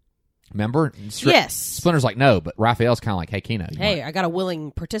 Remember? Yes. Splinter's like, no, but Raphael's kind of like, hey, Kino. I got a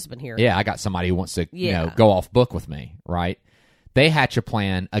willing participant here. Yeah, I got somebody who wants to go off book with me, right? They hatch a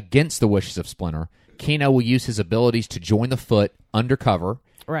plan against the wishes of Splinter. Kino will use his abilities to join the Foot undercover,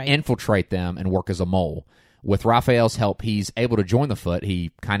 infiltrate them, and work as a mole. With Raphael's help, he's able to join the Foot.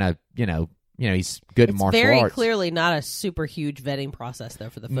 He kind of, he's good in martial arts. It's very clearly not a super huge vetting process, though,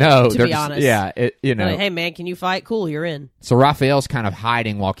 for the Foot, to be honest. Yeah, like, hey, man, can you fight? Cool, you're in. So Raphael's kind of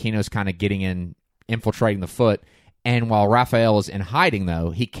hiding while Kino's kind of getting in, infiltrating the Foot. And while Raphael is in hiding,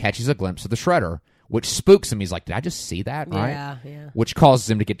 though, he catches a glimpse of the Shredder, which spooks him. He's like, did I just see that? Right? Yeah. Which causes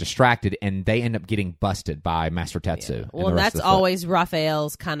him to get distracted, and they end up getting busted by Master Tetsu. Yeah. Well, that's always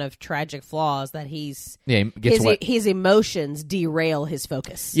Raphael's kind of tragic flaws, that his emotions derail his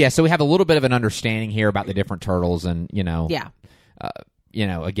focus. Yeah, so we have a little bit of an understanding here about the different turtles, and, again,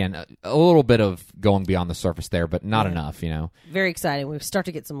 a little bit of going beyond the surface there, but not enough, Very exciting. We start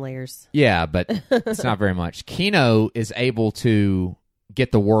to get some layers. Yeah, but it's not very much. Kino is able to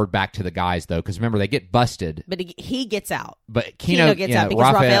get the word back to the guys, though, because remember, they get busted. But he gets out. But Kino gets out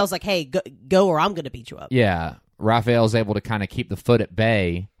because Raphael's like, hey, go or I'm going to beat you up. Yeah, Raphael's able to kind of keep the Foot at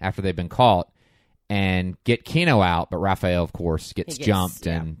bay after they've been caught and get Kino out, but Raphael, of course, gets jumped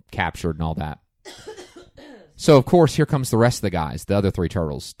and captured and all that. So, of course, here comes the rest of the guys, the other three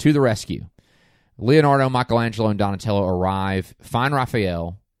turtles, to the rescue. Leonardo, Michelangelo, and Donatello arrive, find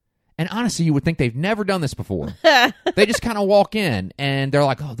Raphael, and honestly, you would think they've never done this before. They just kind of walk in, and they're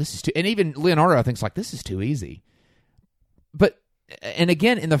like, oh, this is too... And even Leonardo, I think, is like, this is too easy. And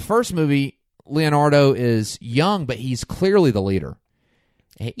again, in the first movie, Leonardo is young, but he's clearly the leader.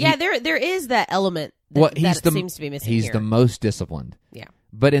 There is that element that seems to be missing He's here. the most disciplined. Yeah.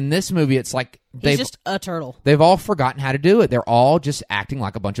 But in this movie, it's like he's just a turtle. They've all forgotten how to do it. They're all just acting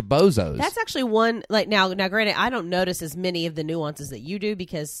like a bunch of bozos. That's actually one. Like now, granted, I don't notice as many of the nuances that you do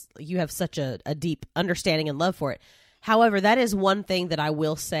because you have such a deep understanding and love for it. However, that is one thing that I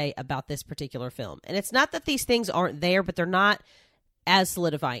will say about this particular film, and it's not that these things aren't there, but they're not as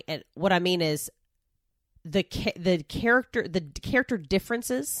solidifying. And what I mean is the character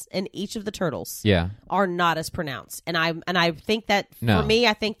differences in each of the turtles are not as pronounced, and I think that for me,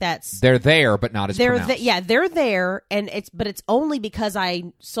 I think that's they're there but not as pronounced. They're there, and it's only because I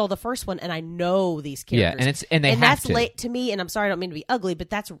saw the first one and I know these characters. And that's late to me. And I'm sorry, I don't mean to be ugly, but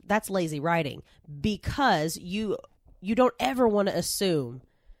that's lazy writing because you don't ever want to assume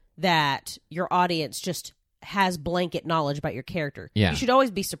that your audience just has blanket knowledge about your character. Yeah. You should always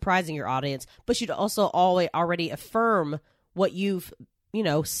be surprising your audience, but you'd also already affirm what you've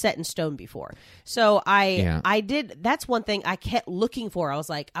set in stone before. So I did. That's one thing I kept looking for. I was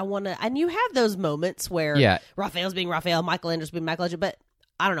like, I want to, and you have those moments where Raphael's being Raphael, Michelangelo's being Michelangelo, but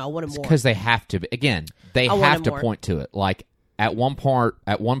I don't know. I wanted more because they have to. Again, they have to point to it. Like at one part,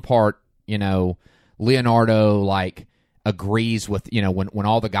 Leonardo like agrees with when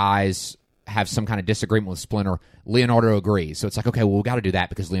all the guys have some kind of disagreement with Splinter, Leonardo agrees. So it's like, okay, well, we got to do that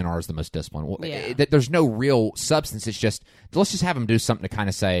because Leonardo's the most disciplined. Well, there's no real substance. It's just, let's just have him do something to kind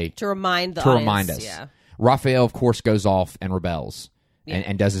of say... To remind the audience. Remind us. Yeah. Raphael, of course, goes off and rebels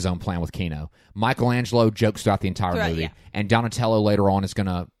and does his own plan with Kino. Michelangelo jokes throughout the entire movie. Yeah. And Donatello later on is going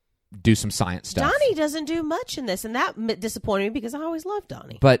to do some science stuff. Donnie doesn't do much in this, and that disappointed me because I always loved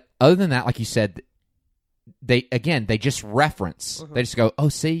Donnie. But other than that, like you said... They just reference. Mm-hmm. They just go, "Oh,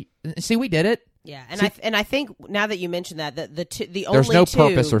 see, we did it." Yeah, and I think now that you mentioned that the only there's no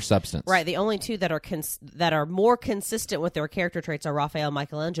purpose or substance, right? The only two that are more consistent with their character traits are Raphael and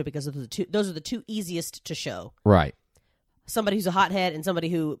Michelangelo because of those are the two easiest to show. Right. Somebody who's a hothead and somebody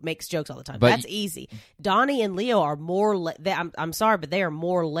who makes jokes all the time. That's easy. Donnie and Leo are more. I'm sorry, but they are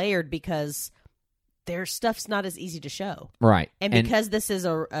more layered because their stuff's not as easy to show. Right. And because this is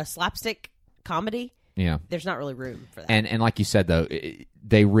a slapstick comedy. Yeah. there's not really room for that. And like you said, though,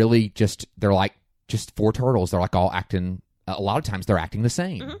 they really they're like just four turtles. They're like all acting, a lot of times they're acting the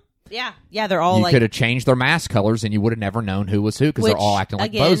same. Yeah, they're all You like... could have changed their mask colors and you would have never known who was who because they're all acting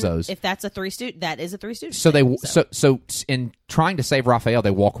like again, bozos. If that's a Three Stooges, that is a Three Stooges. So in trying to save Raphael,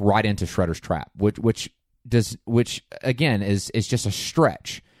 they walk right into Shredder's trap, which again is just a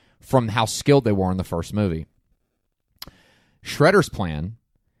stretch from how skilled they were in the first movie. Shredder's plan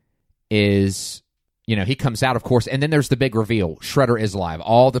is, he comes out, of course, and then there's the big reveal. Shredder is alive.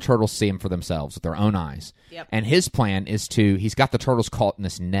 All the turtles see him for themselves with their own eyes. Yep. And his plan is he's got the turtles caught in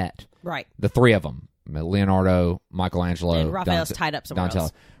this net. Right. The three of them, Leonardo, Michelangelo, And Raphael's tied up somewhere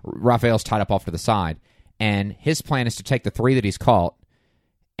else. Raphael's tied up off to the side. And his plan is to take the three that he's caught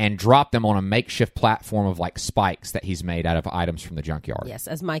and drop them on a makeshift platform of like spikes that he's made out of items from the junkyard. Yes,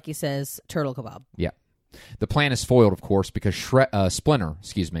 as Mikey says, turtle kebab. Yeah. The plan is foiled, of course, because Splinter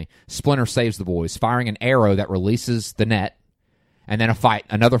saves the boys, firing an arrow that releases the net, and then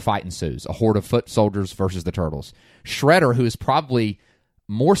another fight ensues, a horde of foot soldiers versus the turtles. Shredder, who is probably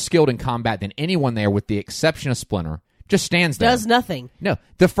more skilled in combat than anyone there, with the exception of Splinter, just stands there. Does nothing. No,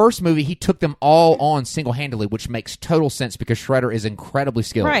 the first movie, he took them all on single-handedly, which makes total sense because Shredder is incredibly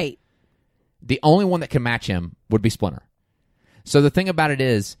skilled. Right. The only one that can match him would be Splinter. So the thing about it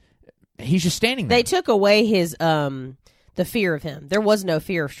is, he's just standing there. They took away his the fear of him. There was no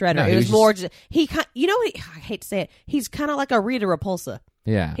fear of Shredder. No, it was just, more just I hate to say it. He's kind of like a Rita Repulsa.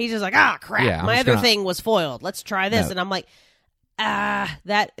 Yeah. He's just like, crap. Yeah, my other thing was foiled. Let's try this. No. And I'm like,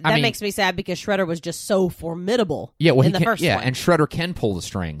 that makes me sad because Shredder was just so formidable. Yeah, well, in the first one. and Shredder can pull the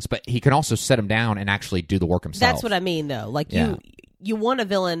strings, but he can also set him down and actually do the work himself. That's what I mean, though. Like you want a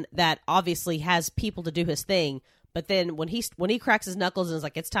villain that obviously has people to do his thing. But then when he cracks his knuckles and is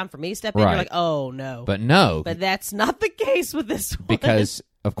like, it's time for me to step in, Right. you're like, oh, no. But that's not the case with this one. Because,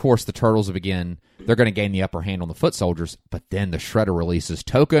 of course, the Turtles they're going to gain the upper hand on the foot soldiers, but then the Shredder releases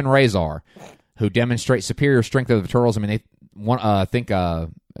Toka and Razor, who demonstrate superior strength of the Turtles. I mean, one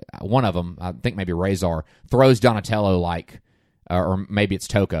of them, I think maybe Razor, throws Donatello like, or maybe it's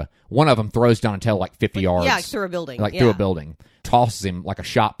Toka, one of them throws Donatello like 50 yards. Yeah, like through a building. Through a building. Tosses him like a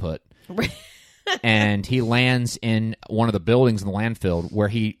shot put. And he lands in one of the buildings in the landfill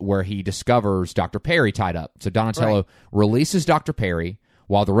where he discovers Dr. Perry tied up. So Donatello releases Dr. Perry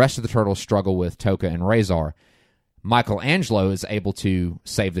while the rest of the turtles struggle with Toka and Razor. Michelangelo is able to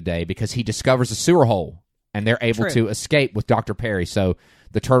save the day because he discovers a sewer hole, and they're able to escape with Dr. Perry. So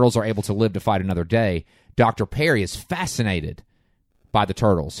the turtles are able to live to fight another day. Dr. Perry is fascinated by the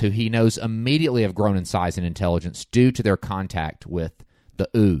turtles, who he knows immediately have grown in size and intelligence due to their contact with the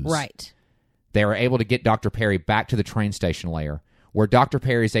ooze. Right. They are able to get Dr. Perry back to the train station layer, where Dr.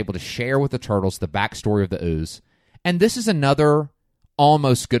 Perry is able to share with the turtles the backstory of the ooze. And this is another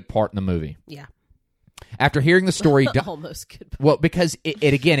almost good part in the movie. Yeah. After hearing the story... almost good part. Well, because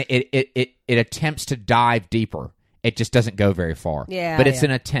it attempts to dive deeper. It just doesn't go very far. Yeah, but it's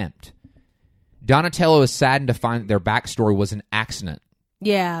an attempt. Donatello is saddened to find that their backstory was an accident.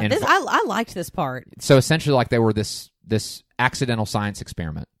 Yeah. And I liked this part. So essentially, like, they were this accidental science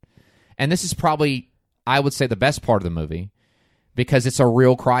experiment. And this is probably, I would say, the best part of the movie because it's a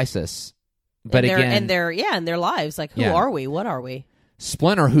real crisis. But in their lives, like, who are we? What are we?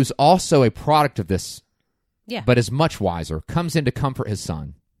 Splinter, who's also a product of this, yeah, but is much wiser, comes in to comfort his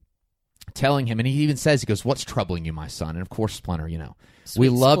son, telling him, and he even says, he goes, "What's troubling you, my son?" And of course, Splinter, we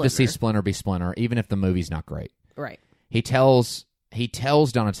love to see Splinter be Splinter, even if the movie's not great. Right. He tells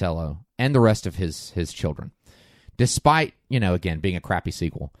Donatello and the rest of his children, despite, again, being a crappy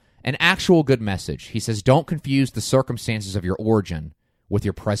sequel, an actual good message. He says, don't confuse the circumstances of your origin with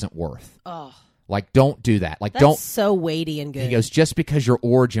your present worth. Oh. Like, don't do that. Like, That's so weighty and good. He goes, just because your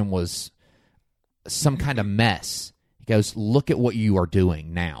origin was some kind of mess, he goes, look at what you are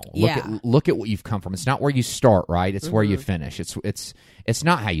doing now. Look at what you've come from. It's not where you start, right? It's where you finish. It's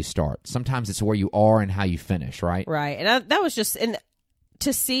not how you start. Sometimes it's where you are and how you finish, right? Right. And that was just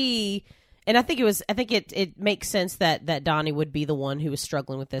to see. And I think it makes sense that Donnie would be the one who was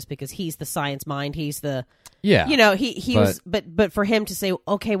struggling with this because he's the science mind. He's the but for him to say,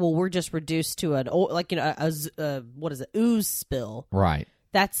 okay, well, we're just reduced to ooze spill, right?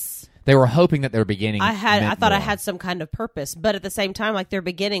 They were hoping that their beginning. I thought I had some kind of purpose, but at the same time, like, their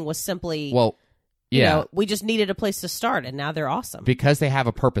beginning was simply we just needed a place to start, and now they're awesome because they have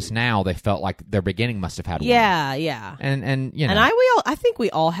a purpose. Now they felt like their beginning must have had one. Yeah. And I think we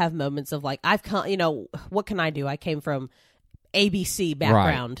all have moments of like, I've come, what can I do? I came from ABC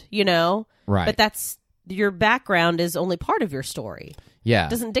background, right? But that's your background is only part of your story. Yeah. It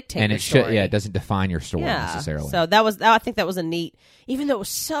doesn't dictate and your it should. story. Yeah, it doesn't define your story necessarily. So I think that was a neat, even though it was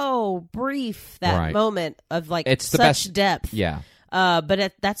so brief, that moment of like it's the such best depth. Yeah.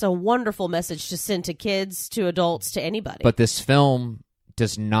 But that's a wonderful message to send to kids, to adults, to anybody. But this film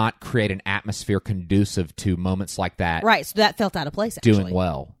does not create an atmosphere conducive to moments like that. Right. So that felt out of place, actually. Doing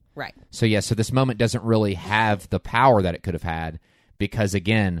well. Right. So, so this moment doesn't really have the power that it could have had because,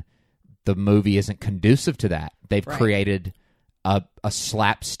 again, the movie isn't conducive to that. They've created a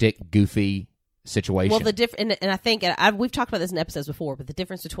slapstick, goofy situation. Well, and I think we've talked about this in episodes before, but the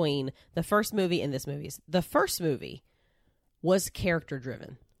difference between the first movie and this movie is the first movie was character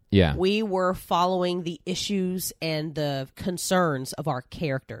driven. Yeah. We were following the issues and the concerns of our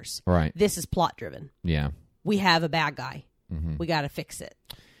characters. Right. This is plot driven. Yeah. We have a bad guy. Mm-hmm. We got to fix it.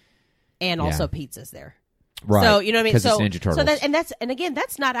 And also Pizza's there. Right. So, you know what I mean? Because it's Ninja Turtles. So again,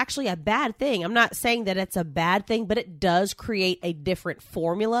 that's not actually a bad thing. I'm not saying that it's a bad thing, but it does create a different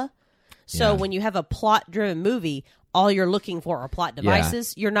formula. So when you have a plot driven movie, all you're looking for are plot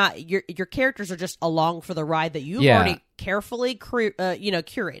devices. You're not your characters are just along for the ride that you've already carefully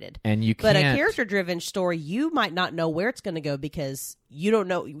curated. And you But can't. a character driven story, you might not know where it's going to go because you don't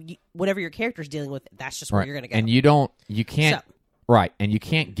know whatever your character's dealing with. That's just where you're going to go. And you can't. So, right. And you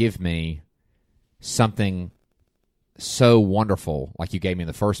can't give me something so wonderful like you gave me in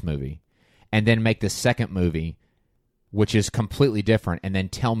the first movie, and then make the second movie, which is completely different, and then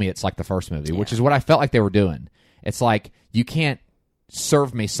tell me it's like the first movie, which is what I felt like they were doing. It's like you can't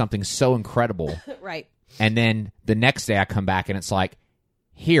serve me something so incredible, right? And then the next day I come back and it's like,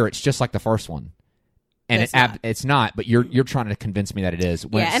 here, it's just like the first one, and it's not. But you're trying to convince me that it is.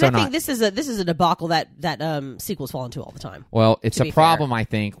 When it's and so I think not. this is a debacle that sequels fall into all the time. Well, it's a problem, fair. I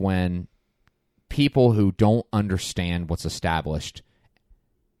think, when people who don't understand what's established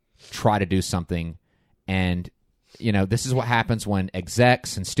try to do something, and this is what happens when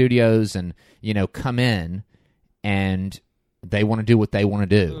execs and studios and come in and they want to do what they want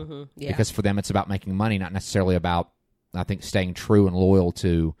to do because for them it's about making money, not necessarily about, I think, staying true and loyal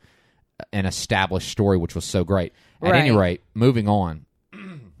to an established story, which was so great. At any rate, moving on.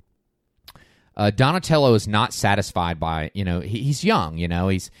 Donatello is not satisfied by, he's young,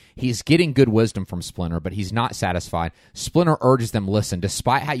 he's getting good wisdom from Splinter, but he's not satisfied. Splinter urges them, listen,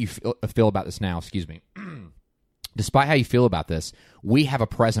 despite how you feel about this now, despite how you feel about this, we have a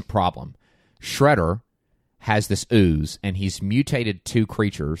present problem. Shredder has this ooze, and he's mutated 2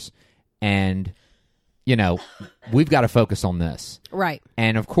 creatures, and, we've got to focus on this. Right.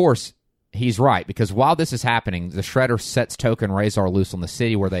 And, of course, he's right, because while this is happening, the Shredder sets Toka and Razor loose on the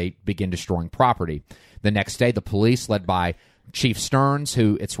city where they begin destroying property. The next day, the police, led by Chief Stearns,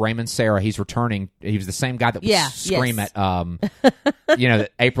 who it's Raymond Serra, he's returning. He was the same guy that would scream at, that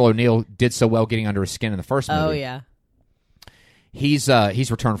April O'Neil did so well getting under his skin in the first movie. Oh, yeah. He's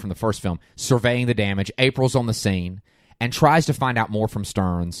returned from the first film, surveying the damage. April's on the scene and tries to find out more from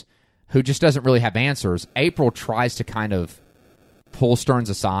Stearns, who just doesn't really have answers. April tries to kind of pull Stearns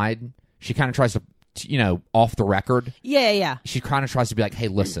aside. She kind of tries to, off the record. Yeah. She kind of tries to be like, hey,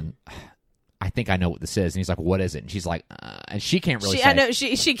 listen, I think I know what this is. And he's like, what is it? And she's like, and she can't really say. I know,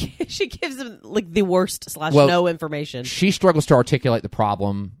 she gives him like the worst / no information. She struggles to articulate the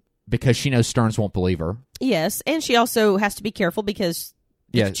problem because she knows Stearns won't believe her. Yes, and she also has to be careful because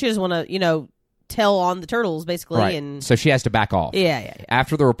she doesn't want to, tell on the turtles, basically. Right. And so she has to back off. Yeah.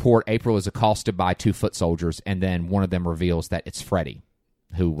 After the report, April is accosted by 2 foot soldiers, and then one of them reveals that it's Freddy,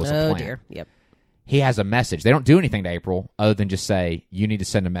 who was a plant. Oh, dear. Yep. He has a message. They don't do anything to April other than just say, you need to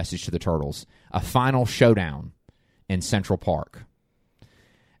send a message to the turtles. A final showdown in Central Park.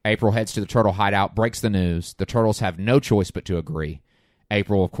 April heads to the turtle hideout, breaks the news. The turtles have no choice but to agree.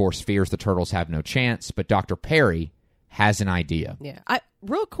 April, of course, fears the turtles have no chance, but Dr. Perry has an idea. Yeah.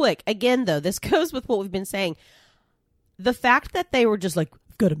 Real quick, again, though, this goes with what we've been saying. The fact that they were just like,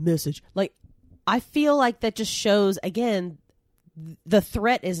 I've got a message. Like, I feel like that just shows, again, the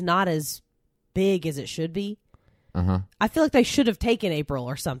threat is not as big as it should be. I feel like they should have taken April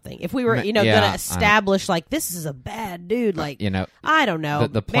or something. If we were, going to establish, like, this is a bad dude, like, I don't know.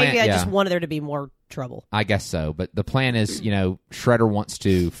 The plan, maybe I just wanted there to be more trouble. I guess so. But the plan is, Shredder wants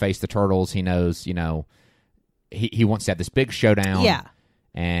to face the turtles. He knows, he wants to have this big showdown. Yeah.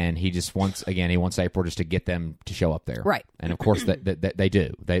 And he just wants, he wants April just to get them to show up there. Right. And of course they do.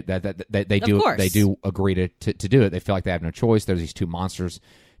 They do. Of course. They do agree to do it. They feel like they have no choice. There's these 2 monsters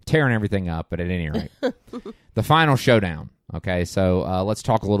tearing everything up. But at any rate, the final showdown. Okay, so let's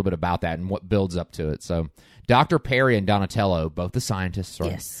talk a little bit about that and what builds up to it. So Dr. Perry and Donatello, both the scientists,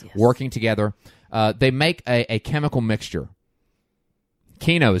 are working together. They make a chemical mixture.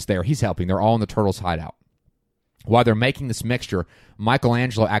 Keno is there. He's helping. They're all in the turtles' hideout. while they're making this mixture,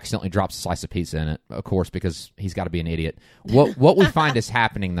 Michelangelo accidentally drops a slice of pizza in it, of course, because he's got to be an idiot. What we find is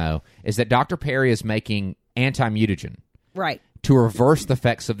happening, though, is that Dr. Perry is making anti-mutagen Right. to reverse the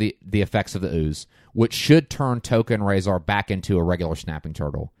effects of the effects of the ooze, which should turn Toka and Razor back into a regular snapping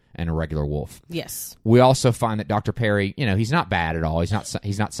turtle and a regular wolf. Yes. We also find that Dr. Perry, he's not bad at all.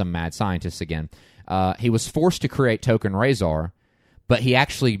 He's not some mad scientist again. He was forced to create Toka and Razor, but he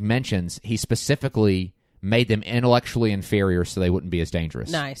actually mentions he specifically made them intellectually inferior so they wouldn't be as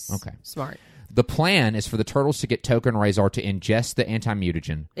dangerous. Nice. Okay. Smart. The plan is for the turtles to get Toka and Razor to ingest the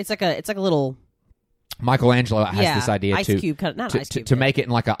anti-mutagen. It's like a little Michelangelo has this idea ice cube, not ice cube, to make it in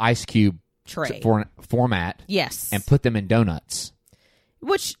like an ice cube tray format. Yes. And put them in donuts.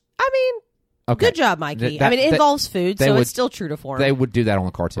 Which, I mean, Okay. good job, Mikey. It involves food, so it's still true to form. They would do that on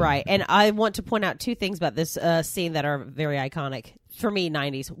the cartoon. Right. And I want to point out two things about this scene that are very iconic. For me,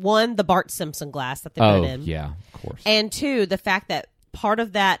 90s. One, the Bart Simpson glass that they put in. Oh, yeah, of course. And two, the fact that part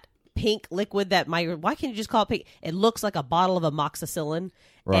of that pink liquid why can't you just call it pink? It looks like a bottle of amoxicillin.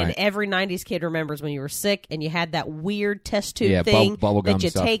 Right. And every 90s kid remembers when you were sick and you had that weird test tube Yeah, thing bubble gum that you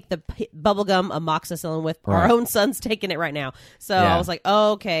stuff. take the bubble gum amoxicillin with. Right. Our own son's taking it right now. So Yeah. I was like,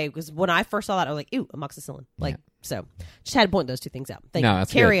 oh, okay. Because when I first saw that, I was like, ew, amoxicillin. So just had to point those two things out. No,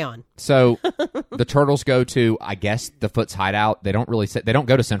 that's Carry good. on. So the turtles go to, I guess, the Foot's hideout. They don't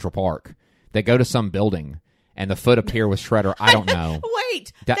go to Central Park. They go to some building, and the Foot appear with Shredder. I don't know.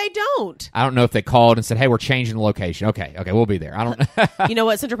 Wait, they don't. I don't know if they called and said, "Hey, we're changing the location." Okay, we'll be there. I don't. You know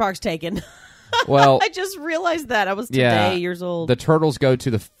what? Central Park's taken. Well, I just realized that. I was years old. The turtles go to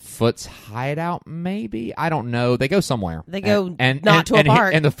the Foot's hideout. Maybe, I don't know. They go somewhere. They go and to a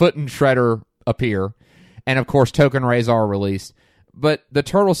park. And the Foot and Shredder appear, and of course, Toka and Razor are released. But the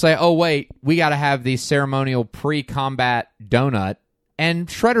turtles say, "Oh wait, we got to have the ceremonial pre-combat donut," and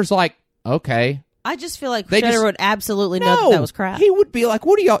Shredder's like, "Okay." I just feel like They Shredder just- would absolutely know that was crap. He would be like,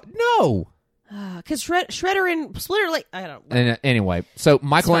 "What do y'all?" No. Because Shredder and Splinter, like, I don't know. And anyway, so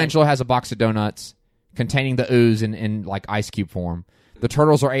Michelangelo has a box of donuts containing the ooze in like ice cube form. The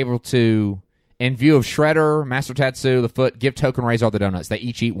turtles are able to, in view of Shredder, Master Tatsu, the Foot, give Toka and Razor the donuts. They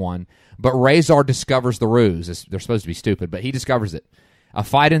each eat one. But Razor discovers the ruse. They're supposed to be stupid, but he discovers it. A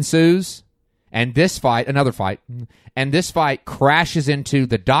fight ensues, and another fight, and this fight crashes into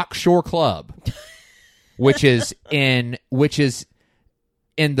the Dock Shore Club, which is in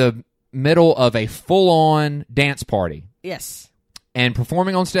the middle of a full-on dance party. Yes. And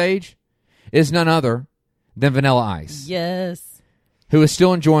performing on stage is none other than Vanilla Ice, Yes. who is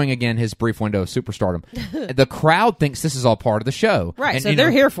still enjoying, again, his brief window of superstardom. The crowd thinks this is all part of the show. Right, And, so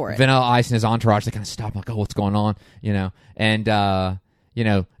they're here for it. Vanilla Ice and his entourage, they kind of stop, like, oh, what's going on? And,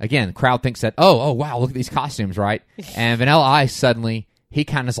 again, the crowd thinks that, oh, wow, look at these costumes, right? And Vanilla Ice suddenly, he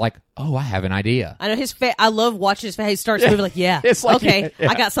kind of is like, oh, I have an idea. I know his face. I love watching his face. He starts moving like, yeah. It's like- okay,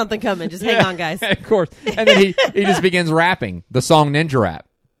 yeah. I got something coming. Just hang on, guys. Of course. And then he just begins rapping the song Ninja Rap.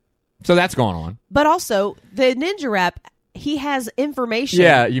 So that's going on. But also, the ninja rap, he has information.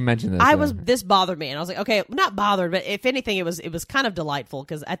 Yeah, you mentioned this. This bothered me, and I was like, okay, not bothered, but if anything, it was kind of delightful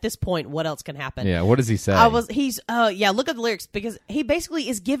because at this point, what else can happen? Yeah, what does he say? Look at the lyrics because he basically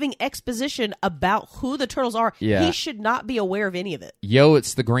is giving exposition about who the turtles are. Yeah. He should not be aware of any of it. Yo,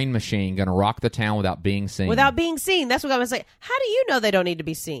 it's the Green Machine, gonna rock the town without being seen. Without being seen. That's what I was saying. How do you know they don't need to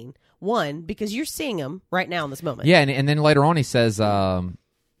be seen? One, because you're seeing them right now in this moment. Yeah, and then later on he says,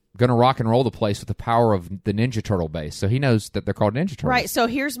 gonna rock and roll the place with the power of the Ninja Turtle base. So he knows that they're called Ninja Turtles. Right. So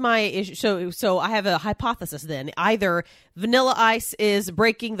here's my issue. So I have a hypothesis then. Either Vanilla Ice is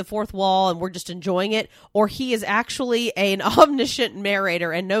breaking the fourth wall and we're just enjoying it, or he is actually an omniscient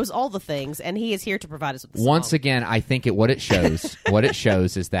narrator and knows all the things, and he is here to provide us with the song. Once again, I think what it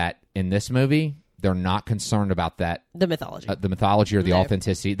shows is that in this movie, they're not concerned about that. The mythology. The mythology or the No.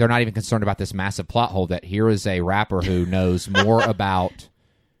 authenticity. They're not even concerned about this massive plot hole that here is a rapper who knows more about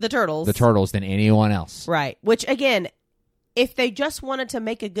the turtles. than anyone else. Right. Which, again, if they just wanted to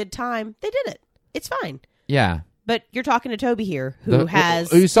make a good time, they did it. It's fine. Yeah. But you're talking to Toby here, who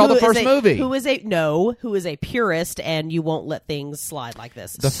who saw the first movie. who is a purist, and you won't let things slide like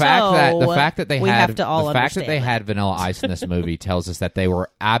this. The fact that they have to all had understand Vanilla Ice in this movie tells us that they were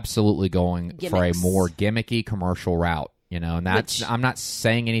absolutely going for a Gimmicks. more gimmicky commercial route. And that's I'm not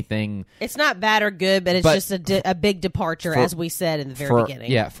saying anything. It's not bad or good, but it's But just a big departure, as we said in the very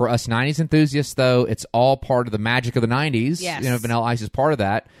beginning. Yeah, for us 90s enthusiasts, though, it's all part of the magic of the 90s. Yes. Vanilla Ice is part of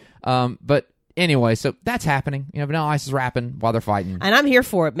that. But anyway, so that's happening. Vanilla Ice is rapping while they're fighting. And I'm here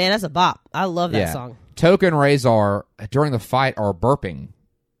for it, man. That's a bop. I love that Yeah. song. Toka and Razor, during the fight, are burping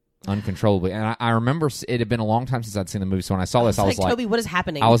uncontrollably. And I remember it had been a long time since I'd seen the movie, so when I saw this, I was like, Toby, what is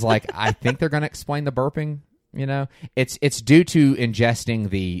happening? I was like, I think they're going to explain the burping. You know, it's due to ingesting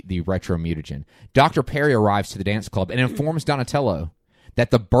the retro mutagen. Dr. Perry arrives to the dance club and informs Donatello that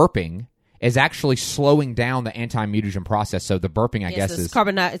the burping is actually slowing down the anti-mutagen process. So the burping, I guess, is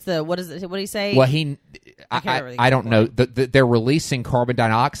carbon. It's the what is it? What do you say? Well, I don't know. They're releasing carbon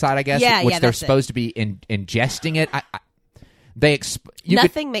dioxide, I guess, which they're supposed to be ingesting it.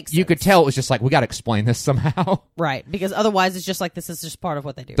 Nothing makes sense. You could tell it was just like, we got to explain this somehow. Right, because otherwise it's just like this is just part of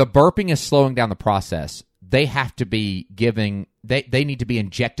what they do. The burping is slowing down the process. They have to be giving, they need to be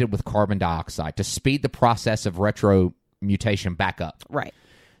injected with carbon dioxide to speed the process of retro mutation back up. Right.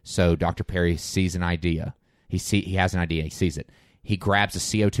 So Dr. Perry sees an idea. He has an idea. He sees it. He grabs a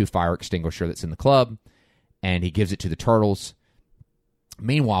CO2 fire extinguisher that's in the club, and he gives it to the turtles.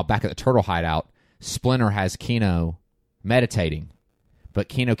 Meanwhile, back at the turtle hideout, Splinter has Keno meditating, but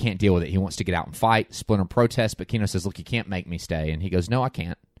Keno can't deal with it. He wants to get out and fight. Splinter protests, but Keno says, look, you can't make me stay. And he goes, no, I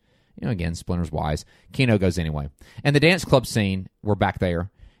can't. You know, again, Splinter's wise. Keno goes anyway. And the dance club scene, we're back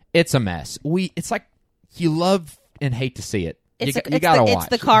there. It's a mess. It's like you love and hate to see it. You gotta watch. It's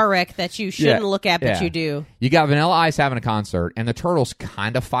the car wreck that you shouldn't look at, but you do. You got Vanilla Ice having a concert, and the Turtles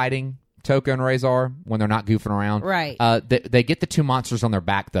kind of fighting Toka and Razor when they're not goofing around. Right. They get the two monsters on their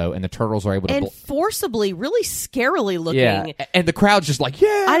back, though, and the Turtles are able to... And forcibly, really scarily looking. Yeah, and the crowd's just like,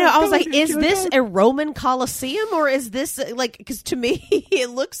 yeah! I know, I was like, is this a Roman Colosseum, or is this, like... Because to me, it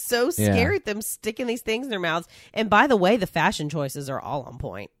looks so scary, them sticking these things in their mouths. And by the way, the fashion choices are all on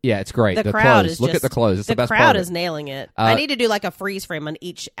point. Yeah, it's great. The clothes. crowd is Look at the clothes. It's the best part. The crowd is nailing it. I need to do like a freeze frame on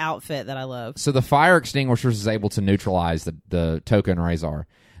each outfit that I love. So the fire extinguishers is able to neutralize the Toka and Razor.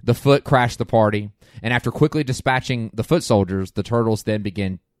 The Foot crashed the party, and after quickly dispatching the Foot soldiers, the Turtles then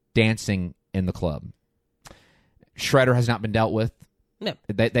begin dancing in the club. Shredder has not been dealt with. No.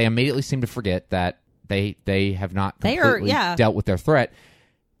 They immediately seem to forget that they have not completely dealt with their threat.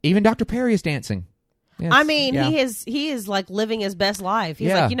 Even Dr. Perry is dancing. Yes, I mean, he is like living his best life.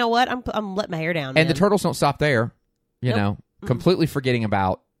 He's like, you know what? I'm letting my hair down. And the Turtles don't stop there. You know, completely forgetting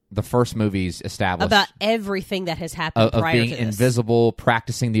about the first movie's established about everything that has happened of prior being to this. invisible,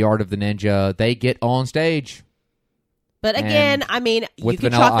 practicing the art of the ninja. They get on stage. But again, I mean, you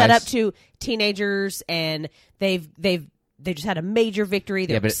can chalk that up to teenagers, and they just had a major victory.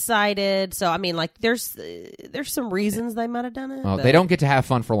 They're excited. So I mean, like there's some reasons they might have done it. Well, they don't get to have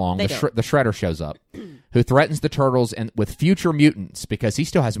fun for long. The Shredder shows up, who threatens the Turtles and with future mutants because he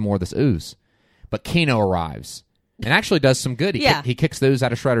still has more of this ooze. But Keno arrives. And actually does some good. He kicks the ooze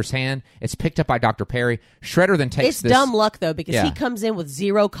out of Shredder's hand. It's picked up by Dr. Perry. Shredder then takes It's dumb luck, though, because he comes in with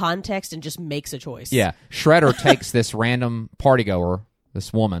zero context and just makes a choice. Yeah. Shredder takes this random partygoer,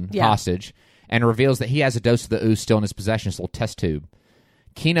 this woman, hostage, and reveals that he has a dose of the ooze still in his possession, this little test tube.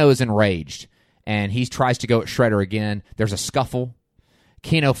 Keno is enraged, and he tries to go at Shredder again. There's a scuffle.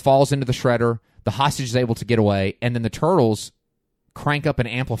 Keno falls into the Shredder. The hostage is able to get away, and then the Turtles crank up an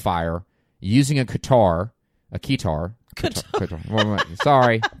amplifier using a keytar. Sorry,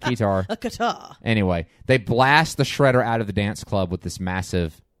 keytar. A keytar. Anyway, they blast the Shredder out of the dance club with this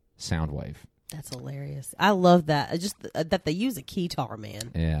massive sound wave. That's hilarious. I love that. Just that they use a keytar,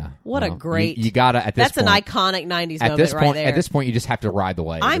 man. Yeah. What a great... You gotta, at this point... That's an iconic 90s moment right there. At this point, you just have to ride the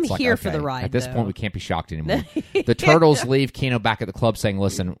wave. I'm here for the ride, At this point, we can't be shocked anymore. The Turtles leave Keno back at the club saying,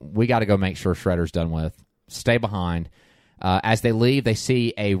 listen, we got to go make sure Shredder's done with. Stay behind. As they leave, they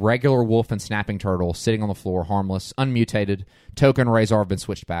see a regular wolf and snapping turtle sitting on the floor, harmless, unmutated. Toka and Razor have been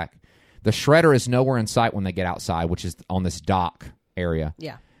switched back. The Shredder is nowhere in sight when they get outside, which is on this dock area.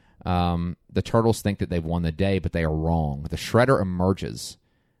 Yeah. The Turtles think that they've won the day, but they are wrong. The Shredder emerges,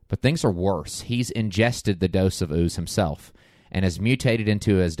 but things are worse. He's ingested the dose of ooze himself and has mutated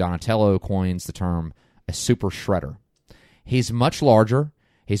into, as Donatello coins the term, a super Shredder. He's much larger,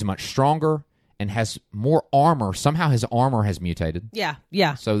 he's much stronger, and has more armor. Somehow his armor has mutated. Yeah,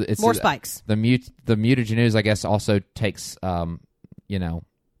 yeah. So it's more spikes. The mutagen ooze, I guess, also takes, I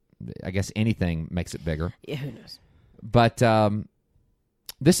guess anything makes it bigger. Yeah, who knows? But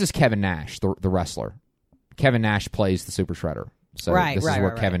this is Kevin Nash, the wrestler. Kevin Nash plays the Super Shredder. So this is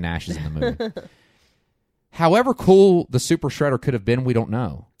where Kevin Nash is in the movie. However cool the Super Shredder could have been, we don't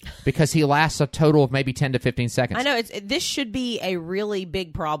know. Because he lasts a total of maybe 10 to 15 seconds. I know. This should be a really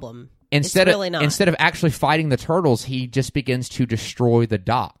big problem. Instead it's of actually fighting the Turtles, he just begins to destroy the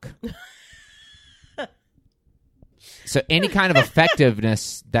dock. So any kind of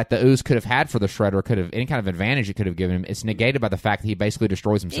effectiveness that the ooze could have had for the Shredder, any kind of advantage it could have given him, it's negated by the fact that he basically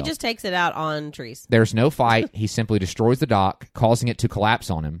destroys himself. He just takes it out on trees. There's no fight. He simply destroys the dock, causing it to collapse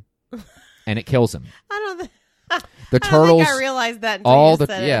on him, and it kills him. The Turtles. I don't think I realized that until you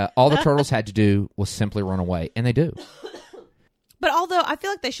said it. All the Turtles had to do was simply run away, and they do. But although I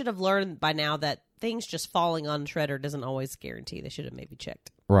feel like they should have learned by now that things just falling on Shredder doesn't always guarantee. They should have maybe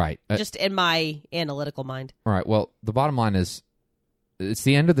checked. Right. Just in my analytical mind. All right. Well, the bottom line is it's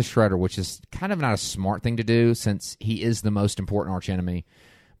the end of the Shredder, which is kind of not a smart thing to do since he is the most important archenemy.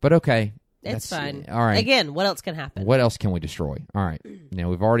 But okay. It's fine. All right. Again, what else can happen? What else can we destroy? All right.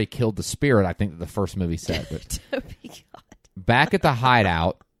 Now, we've already killed the spirit, I think, that the first movie said. But back at the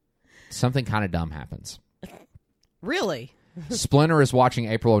hideout, something kind of dumb happens. Really? Splinter is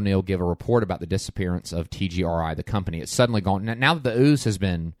watching April O'Neil give a report about the disappearance of TGRI, the company. It's suddenly gone. Now that the ooze has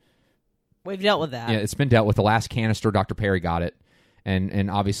been... We've dealt with that. Yeah, it's been dealt with. The last canister, Dr. Perry got it,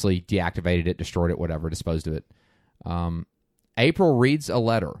 and obviously deactivated it, destroyed it, whatever, disposed of it. April reads a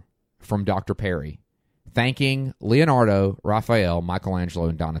letter from Dr. Perry thanking Leonardo, Raphael, Michelangelo,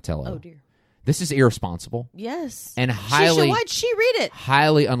 and Donatello. Oh, dear. This is irresponsible. Yes. And highly... Why'd she read it?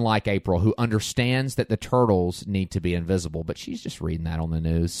 Highly unlike April, who understands that the turtles need to be invisible, but she's just reading that on the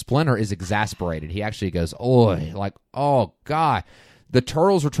news. Splinter is exasperated. He actually goes, "Oi," like, "Oh, God." The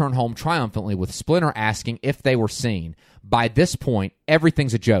turtles return home triumphantly with Splinter asking if they were seen. By this point,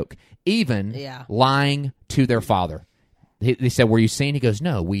 everything's a joke, even lying to their father. They said, "Were you seen?" He goes,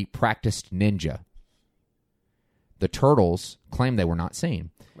 "No, we practiced ninja." The turtles claim they were not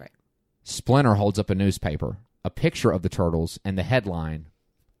seen. Right. Splinter holds up a newspaper, a picture of the turtles, and the headline,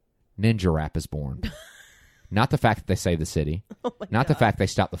 "Ninja Rap is born." Not the fact that they saved the city. Not the fact they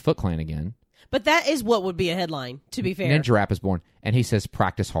stopped the Foot Clan again. But that is what would be a headline, to be fair. Ninja Rap is born. And he says,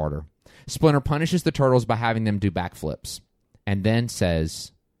 "Practice harder." Splinter punishes the turtles by having them do backflips. And then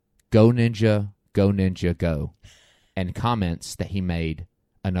says, "Go ninja, go," and comments that he made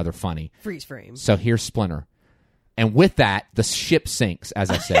another funny. Freeze frame. So here's Splinter. And with that, the ship sinks,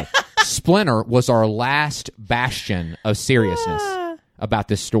 as I said. Splinter was our last bastion of seriousness about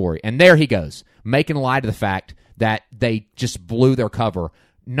this story. And there he goes, making light of the fact that they just blew their cover,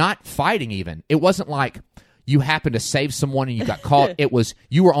 not fighting even. It wasn't like you happened to save someone and you got caught. It was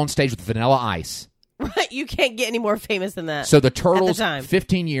you were on stage with Vanilla Ice. Right, you can't get any more famous than that. So the turtles, at the time.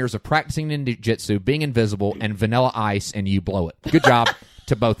 15 years of practicing ninjutsu, being invisible, and Vanilla Ice, and you blow it. Good job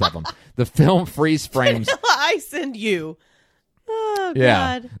to both of them. The film freeze frames. Vanilla Ice and you. Oh,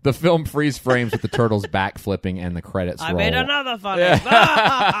 yeah, God. the film freeze frames with the turtles backflipping and the credits roll. Made another funny.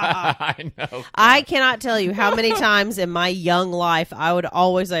 I know. I cannot tell you how many times in my young life I would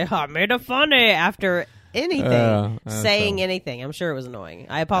always say, "I made a funny," after anything, saying anything. I'm sure it was annoying.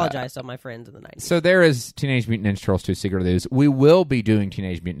 I apologize to all my friends in the 90s. So there is Teenage Mutant Ninja Turtles 2 Secret of the Ooze. We will be doing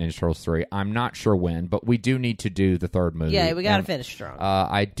Teenage Mutant Ninja Turtles 3. I'm not sure when, but we do need to do the third movie. Yeah, we got to finish strong.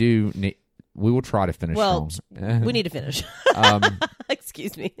 I do need... We will try to finish strong. We need to finish.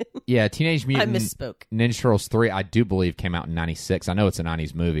 Excuse me. Yeah, Teenage Mutant I misspoke. Ninja Turtles 3, I do believe, came out in 96. I know it's a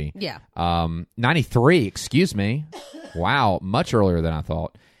 90s movie. Yeah. 93, excuse me. Wow, much earlier than I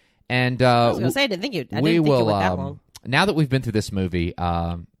thought. And I was going to say, I didn't think it went that long. Now that we've been through this movie,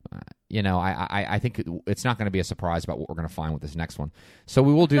 I think it's not going to be a surprise about what we're going to find with this next one. So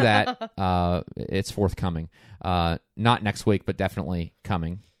we will do that. It's forthcoming. Not next week, but definitely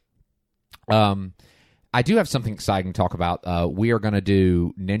coming. I do have something exciting to talk about. We are going to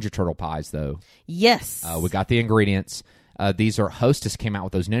do Ninja Turtle pies, though. Yes. We got the ingredients. These are Hostess came out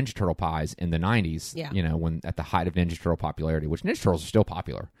with those Ninja Turtle pies in the 90s. Yeah. When at the height of Ninja Turtle popularity, which Ninja Turtles are still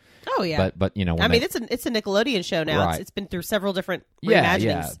popular. Oh yeah. But when it's a Nickelodeon show now. Right. It's been through several different reimaginings.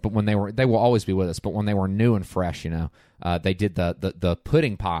 Yeah. But when they will always be with us. But when they were new and fresh, they did the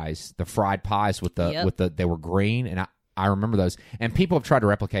pudding pies, the fried pies with they were green, and I remember those. And people have tried to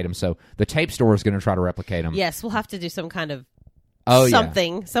replicate them. So the tape store is going to try to replicate them. Yes, we'll have to do some kind of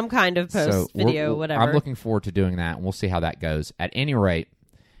some kind of post video, whatever. I'm looking forward to doing that, and we'll see how that goes. At any rate,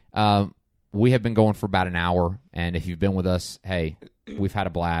 we have been going for about an hour, and if you've been with us, hey, we've had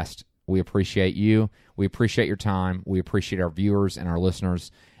a blast. We appreciate you. We appreciate your time. We appreciate our viewers and our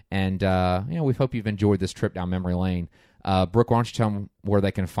listeners, and we hope you've enjoyed this trip down memory lane. Brooke, why don't you tell them where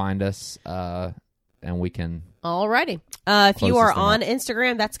they can find us, and we can... Alrighty. If you are on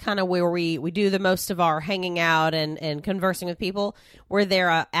Instagram, that's kind of where we do the most of our hanging out and conversing with people. We're there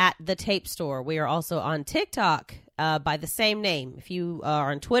at the Tape Store. We are also on TikTok by the same name. If you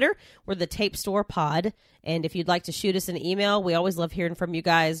are on Twitter, we're the Tape Store Pod. And if you'd like to shoot us an email, we always love hearing from you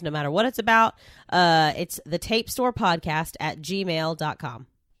guys, no matter what it's about. It's the Tape Store Podcast at gmail.com.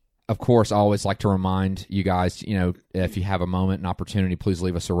 Of course, I always like to remind you guys, if you have a moment, an opportunity, please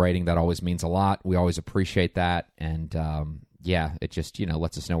leave us a rating. That always means a lot. We always appreciate that. And, it just,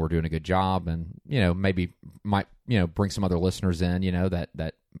 lets us know we're doing a good job and, maybe might, bring some other listeners in,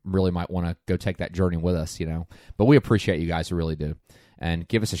 that really might want to go take that journey with us, But we appreciate you guys. We really do. and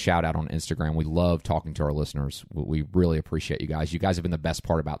give us a shout out on Instagram. We love talking to our listeners. We really appreciate you guys. You guys have been the best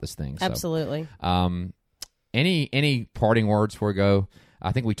part about this thing. So. Absolutely. Any parting words before we go?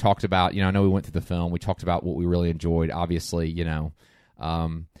 I think we talked about, I know we went through the film. We talked about what we really enjoyed. Obviously,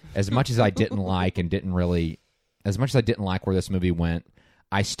 as much as I didn't like as much as I didn't like where this movie went,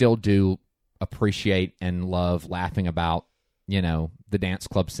 I still do appreciate and love laughing about, the dance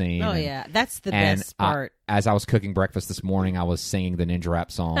club scene. Oh, yeah. That's the best part. As I was cooking breakfast this morning, I was singing the Ninja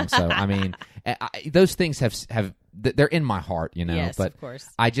Rap song. So, I mean, those things have they're in my heart, Yes, but of course.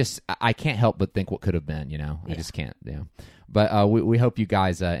 I can't help but think what could have been, I just can't, But we hope you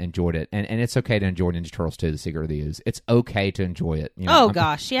guys enjoyed it. And it's okay to enjoy Ninja Turtles 2, The Secret of the Ooze. It's okay to enjoy it.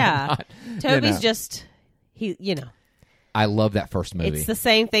 Gosh, yeah. Toby's just, I love that first movie. It's the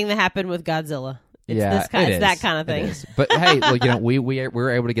same thing that happened with Godzilla. It's it's that kind of thing. But hey, we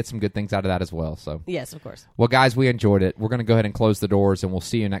were able to get some good things out of that as well. So yes, of course. Well, guys, we enjoyed it. We're going to go ahead and close the doors, and we'll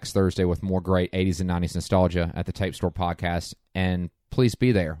see you next Thursday with more great 80s and 90s nostalgia at the Tape Store Podcast. And please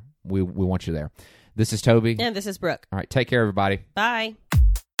be there. We want you there. This is Toby. And this is Brooke. All right, take care, everybody. Bye.